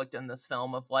conflict in this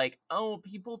film of like, oh,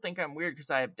 people think I'm weird because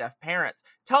I have deaf parents.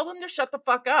 Tell them to shut the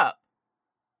fuck up.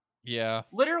 Yeah.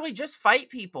 Literally just fight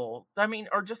people. I mean,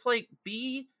 or just like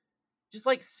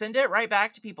send it right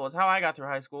back to people. It's how I got through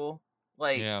high school.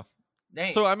 Like, Yeah.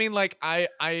 dang. So I mean, like, I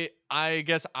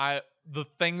guess the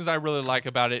things I really like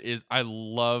about it is I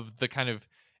love the kind of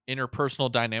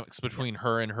interpersonal dynamics between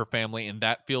her and her family, and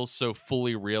that feels so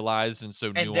fully realized and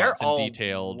so and they're nuanced and all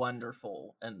detailed.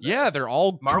 wonderful in this. Yeah, they're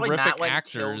all Marlee terrific Matlin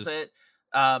actors. kills it.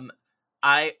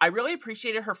 I really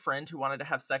appreciated her friend who wanted to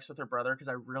have sex with her brother because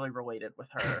I really related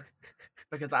with her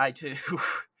because I too.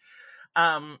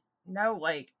 No,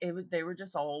 like they were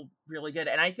just all really good,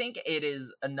 and I think it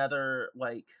is another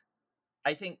like,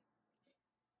 I think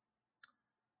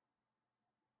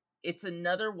it's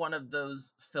another one of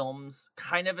those films,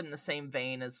 kind of in the same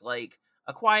vein as like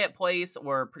A Quiet Place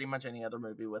or pretty much any other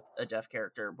movie with a deaf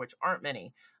character, which aren't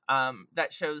many.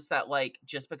 That shows that like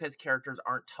just because characters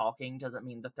aren't talking doesn't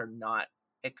mean that they're not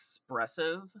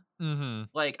expressive. Mm-hmm.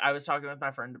 Like I was talking with my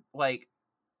friend, like,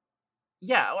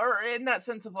 yeah, or in that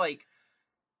sense of like,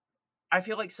 I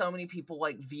feel like so many people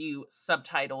like view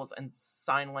subtitles and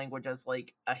sign language as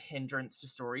like a hindrance to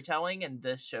storytelling, and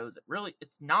this shows it really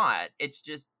it's not. It's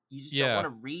just you just don't want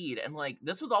to read. And like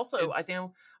this was also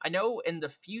I know in the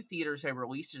few theaters they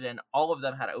released it in, all of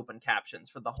them had open captions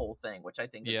for the whole thing, which I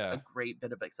think is a great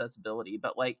bit of accessibility.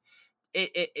 But like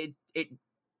it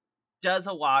does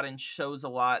a lot and shows a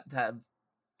lot that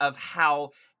of how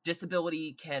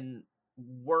disability can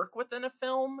work within a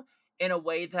film in a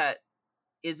way that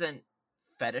isn't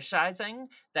fetishizing,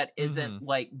 that isn't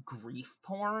like grief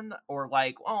porn or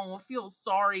like, oh, feel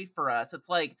sorry for us. It's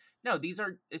like, no,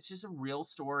 it's just a real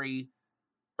story.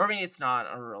 Or, I mean, it's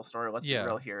not a real story, let's be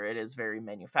real here. It is very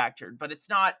manufactured, but it's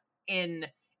not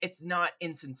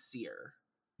insincere.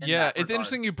 Yeah, it's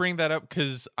interesting you bring that up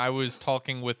because I was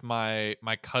talking with my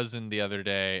cousin the other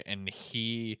day, and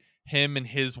him and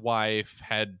his wife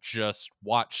had just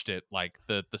watched it like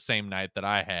the same night that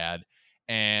I had,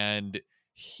 and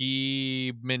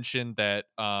he mentioned that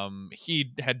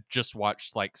he had just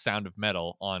watched like Sound of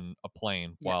Metal on a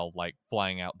plane while like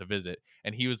flying out to visit,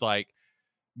 and he was like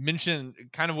mentioned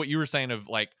kind of what you were saying of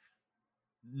like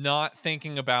not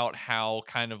thinking about how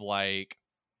kind of like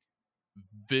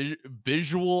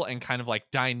visual and kind of like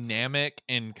dynamic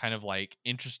and kind of like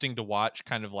interesting to watch,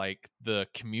 kind of like the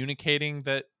communicating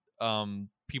that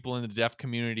people in the deaf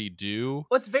community do.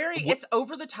 Well, it's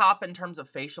over the top in terms of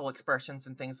facial expressions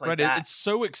and things like that. It's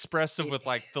so expressive with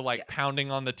like the like pounding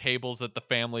on the tables that the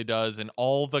family does, and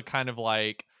all the kind of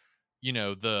like, you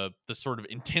know, the sort of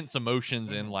intense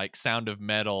emotions in like Sound of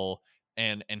Metal,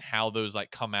 and how those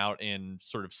like come out in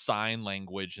sort of sign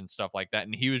language and stuff like that.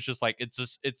 And he was just like,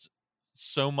 it's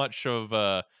so much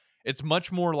of it's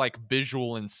much more like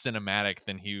visual and cinematic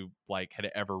than he like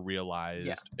had ever realized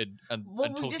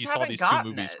until he saw these two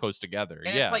movies close together.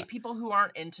 And it's like people who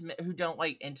aren't intimate, who don't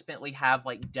like intimately have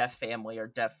like deaf family or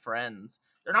deaf friends,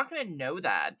 they're not going to know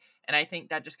that. And I think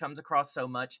that just comes across so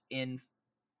much in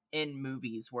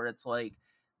movies where it's like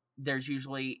there's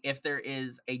usually, if there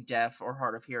is a deaf or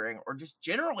hard of hearing or just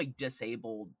generally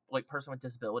disabled like person with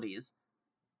disabilities,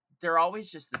 they're always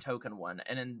just the token one.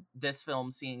 And in this film,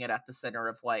 seeing it at the center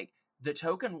of like the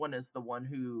token one is the one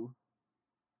who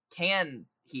can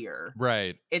hear.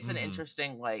 Right. It's an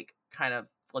interesting like kind of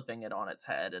flipping it on its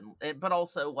head, and but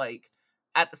also like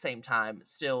at the same time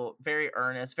still very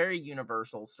earnest, very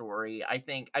universal story.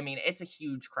 I mean it's a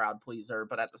huge crowd pleaser,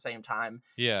 but at the same time,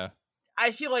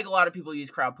 I feel like a lot of people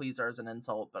use crowd pleaser as an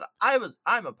insult, but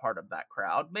I'm a part of that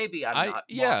crowd. Maybe I'm not.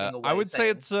 Walking away I would say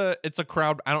it's a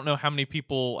crowd. I don't know how many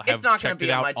people have. It's not going to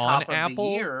be on my top of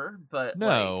Apple. The year, but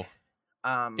no,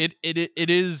 like, it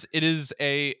is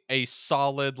a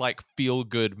solid like feel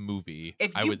good movie.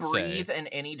 If you breathe in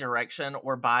any direction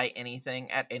or buy anything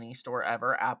at any store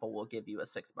ever, Apple will give you a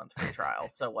 6-month free trial.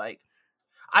 So like.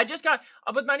 I just got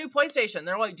with my new PlayStation.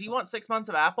 They're like, "Do you want 6 months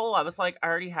of Apple?" I was like, "I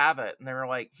already have it," and they were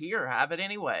like, "Here, have it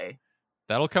anyway."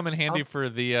 That'll come in handy for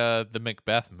the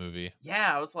Macbeth movie.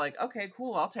 Yeah, I was like, "Okay,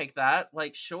 cool, I'll take that."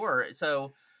 Like, sure.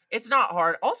 So it's not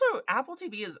hard. Also, Apple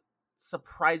TV is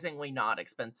surprisingly not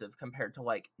expensive compared to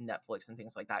like Netflix and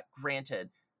things like that.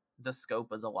 Granted, the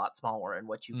scope is a lot smaller in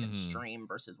what you can stream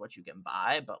versus what you can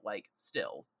buy, but like,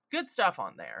 still good stuff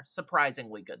on there.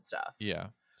 Surprisingly good stuff. Yeah.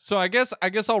 So I guess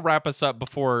I'll wrap us up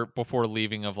before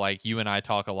leaving of like you and I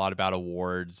talk a lot about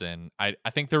awards, and I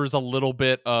think there was a little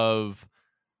bit of,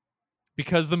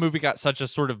 because the movie got such a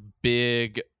sort of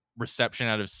big reception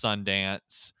out of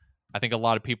Sundance, I think a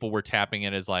lot of people were tapping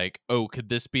it as like, oh, could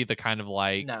this be the kind of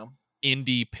like No,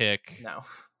 indie pick? no.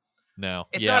 No.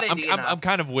 It's yeah, not indie I'm enough.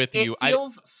 kind of with It you.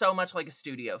 feels so much like a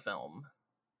studio film.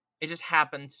 It just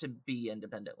happens to be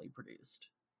independently produced.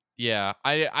 Yeah,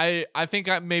 I think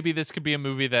maybe this could be a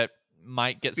movie that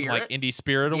might get some like Spirit? indie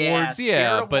spirit Yeah, awards. Spirit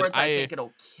Yeah, but Awards, I think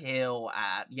it'll kill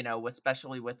at,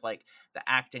 especially with like the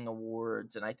acting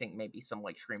awards and I think maybe some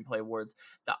like screenplay awards.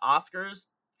 The Oscars,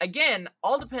 again,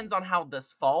 all depends on how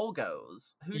this fall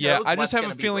goes. Who knows I just what's have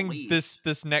gonna a be feeling released.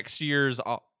 this next year's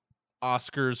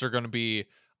Oscars are going to be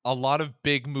a lot of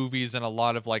big movies and a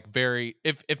lot of like very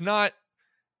if not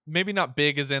maybe not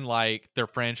big as in like their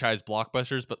franchise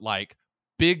blockbusters, but like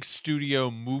big studio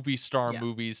movie star Yeah.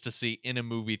 movies to see in a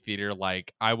movie theater.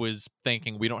 Like I was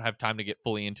thinking, we don't have time to get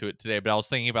fully into it today, but I was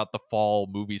thinking about the fall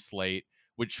movie slate,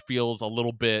 which feels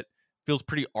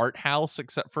pretty art house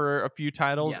except for a few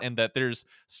titles, Yeah. and that there's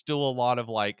still a lot of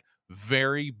like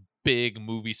very big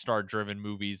movie star driven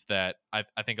movies that I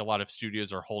think a lot of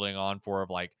studios are holding on for, of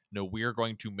like, no, we're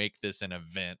going to make this an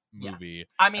event movie.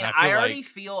 I mean, And I already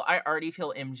feel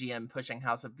MGM pushing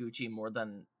House of Gucci more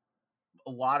than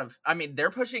a lot of. I mean,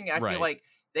 they're pushing. I Right. feel like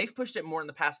they've pushed it more in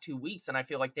the past 2 weeks, and I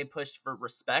feel like they pushed for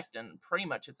Respect and pretty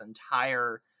much its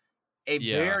entire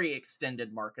very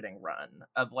extended marketing run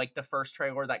of like the first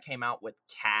trailer that came out with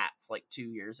Cats like 2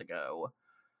 years ago.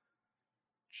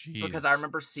 Jeez, Because I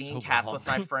remember seeing so Cats long. with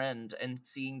my friend and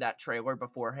seeing that trailer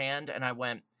beforehand, and I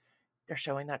went, they're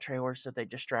showing that trailer so they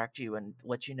distract you and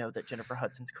let you know that Jennifer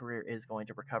Hudson's career is going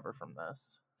to recover from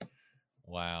this.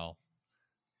 Wow.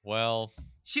 Well,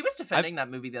 she was defending that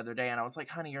movie the other day, and I was like,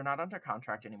 honey, you're not under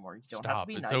contract anymore. You don't have to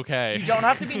be it's nice. okay. You don't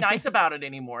have to be nice about it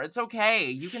anymore. It's okay.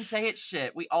 You can say it's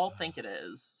shit. We all think it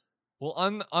is. Well,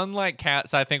 unlike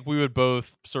Cats, I think we would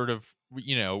both sort of,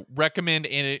 recommend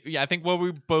in it. Yeah, I think what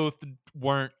we both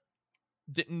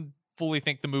didn't fully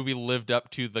think the movie lived up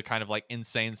to the kind of like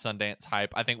insane Sundance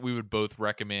hype. I think we would both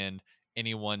recommend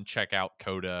anyone check out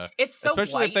Coda. It's so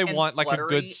especially if they want fluttery. like a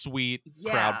good, sweet,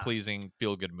 Yeah. crowd-pleasing,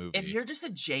 feel-good movie. If you're just a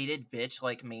jaded bitch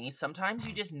like me, sometimes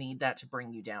you just need that to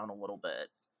bring you down a little bit.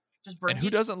 And who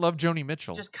doesn't love Joni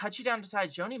Mitchell? Just cut you down to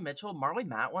size. Joni Mitchell, Marley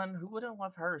Matlin, who wouldn't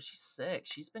love her? She's sick.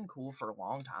 She's been cool for a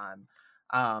long time.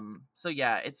 So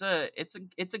yeah, it's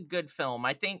a good film.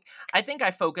 I think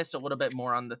I focused a little bit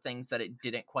more on the things that it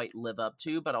didn't quite live up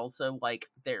to, but also like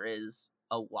there's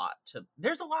a lot to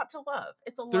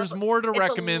love. There's more to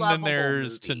recommend than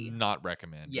there's movie. to not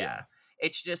recommend. Yeah.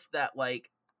 It's just that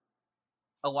like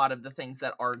a lot of the things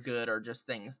that are good are just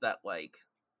things that like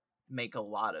make a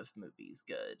lot of movies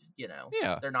good,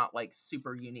 Yeah. They're not like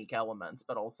super unique elements,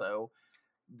 but also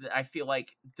I feel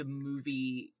like the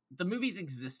movie's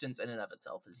existence in and of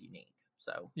itself is unique.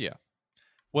 So yeah.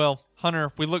 Well,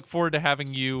 Hunter, we look forward to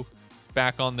having you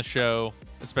back on the show,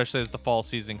 especially as the fall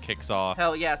season kicks off.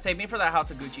 Hell yeah, save me for that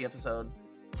House of Gucci episode.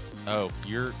 Oh,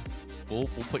 we'll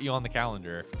put you on the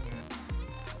calendar.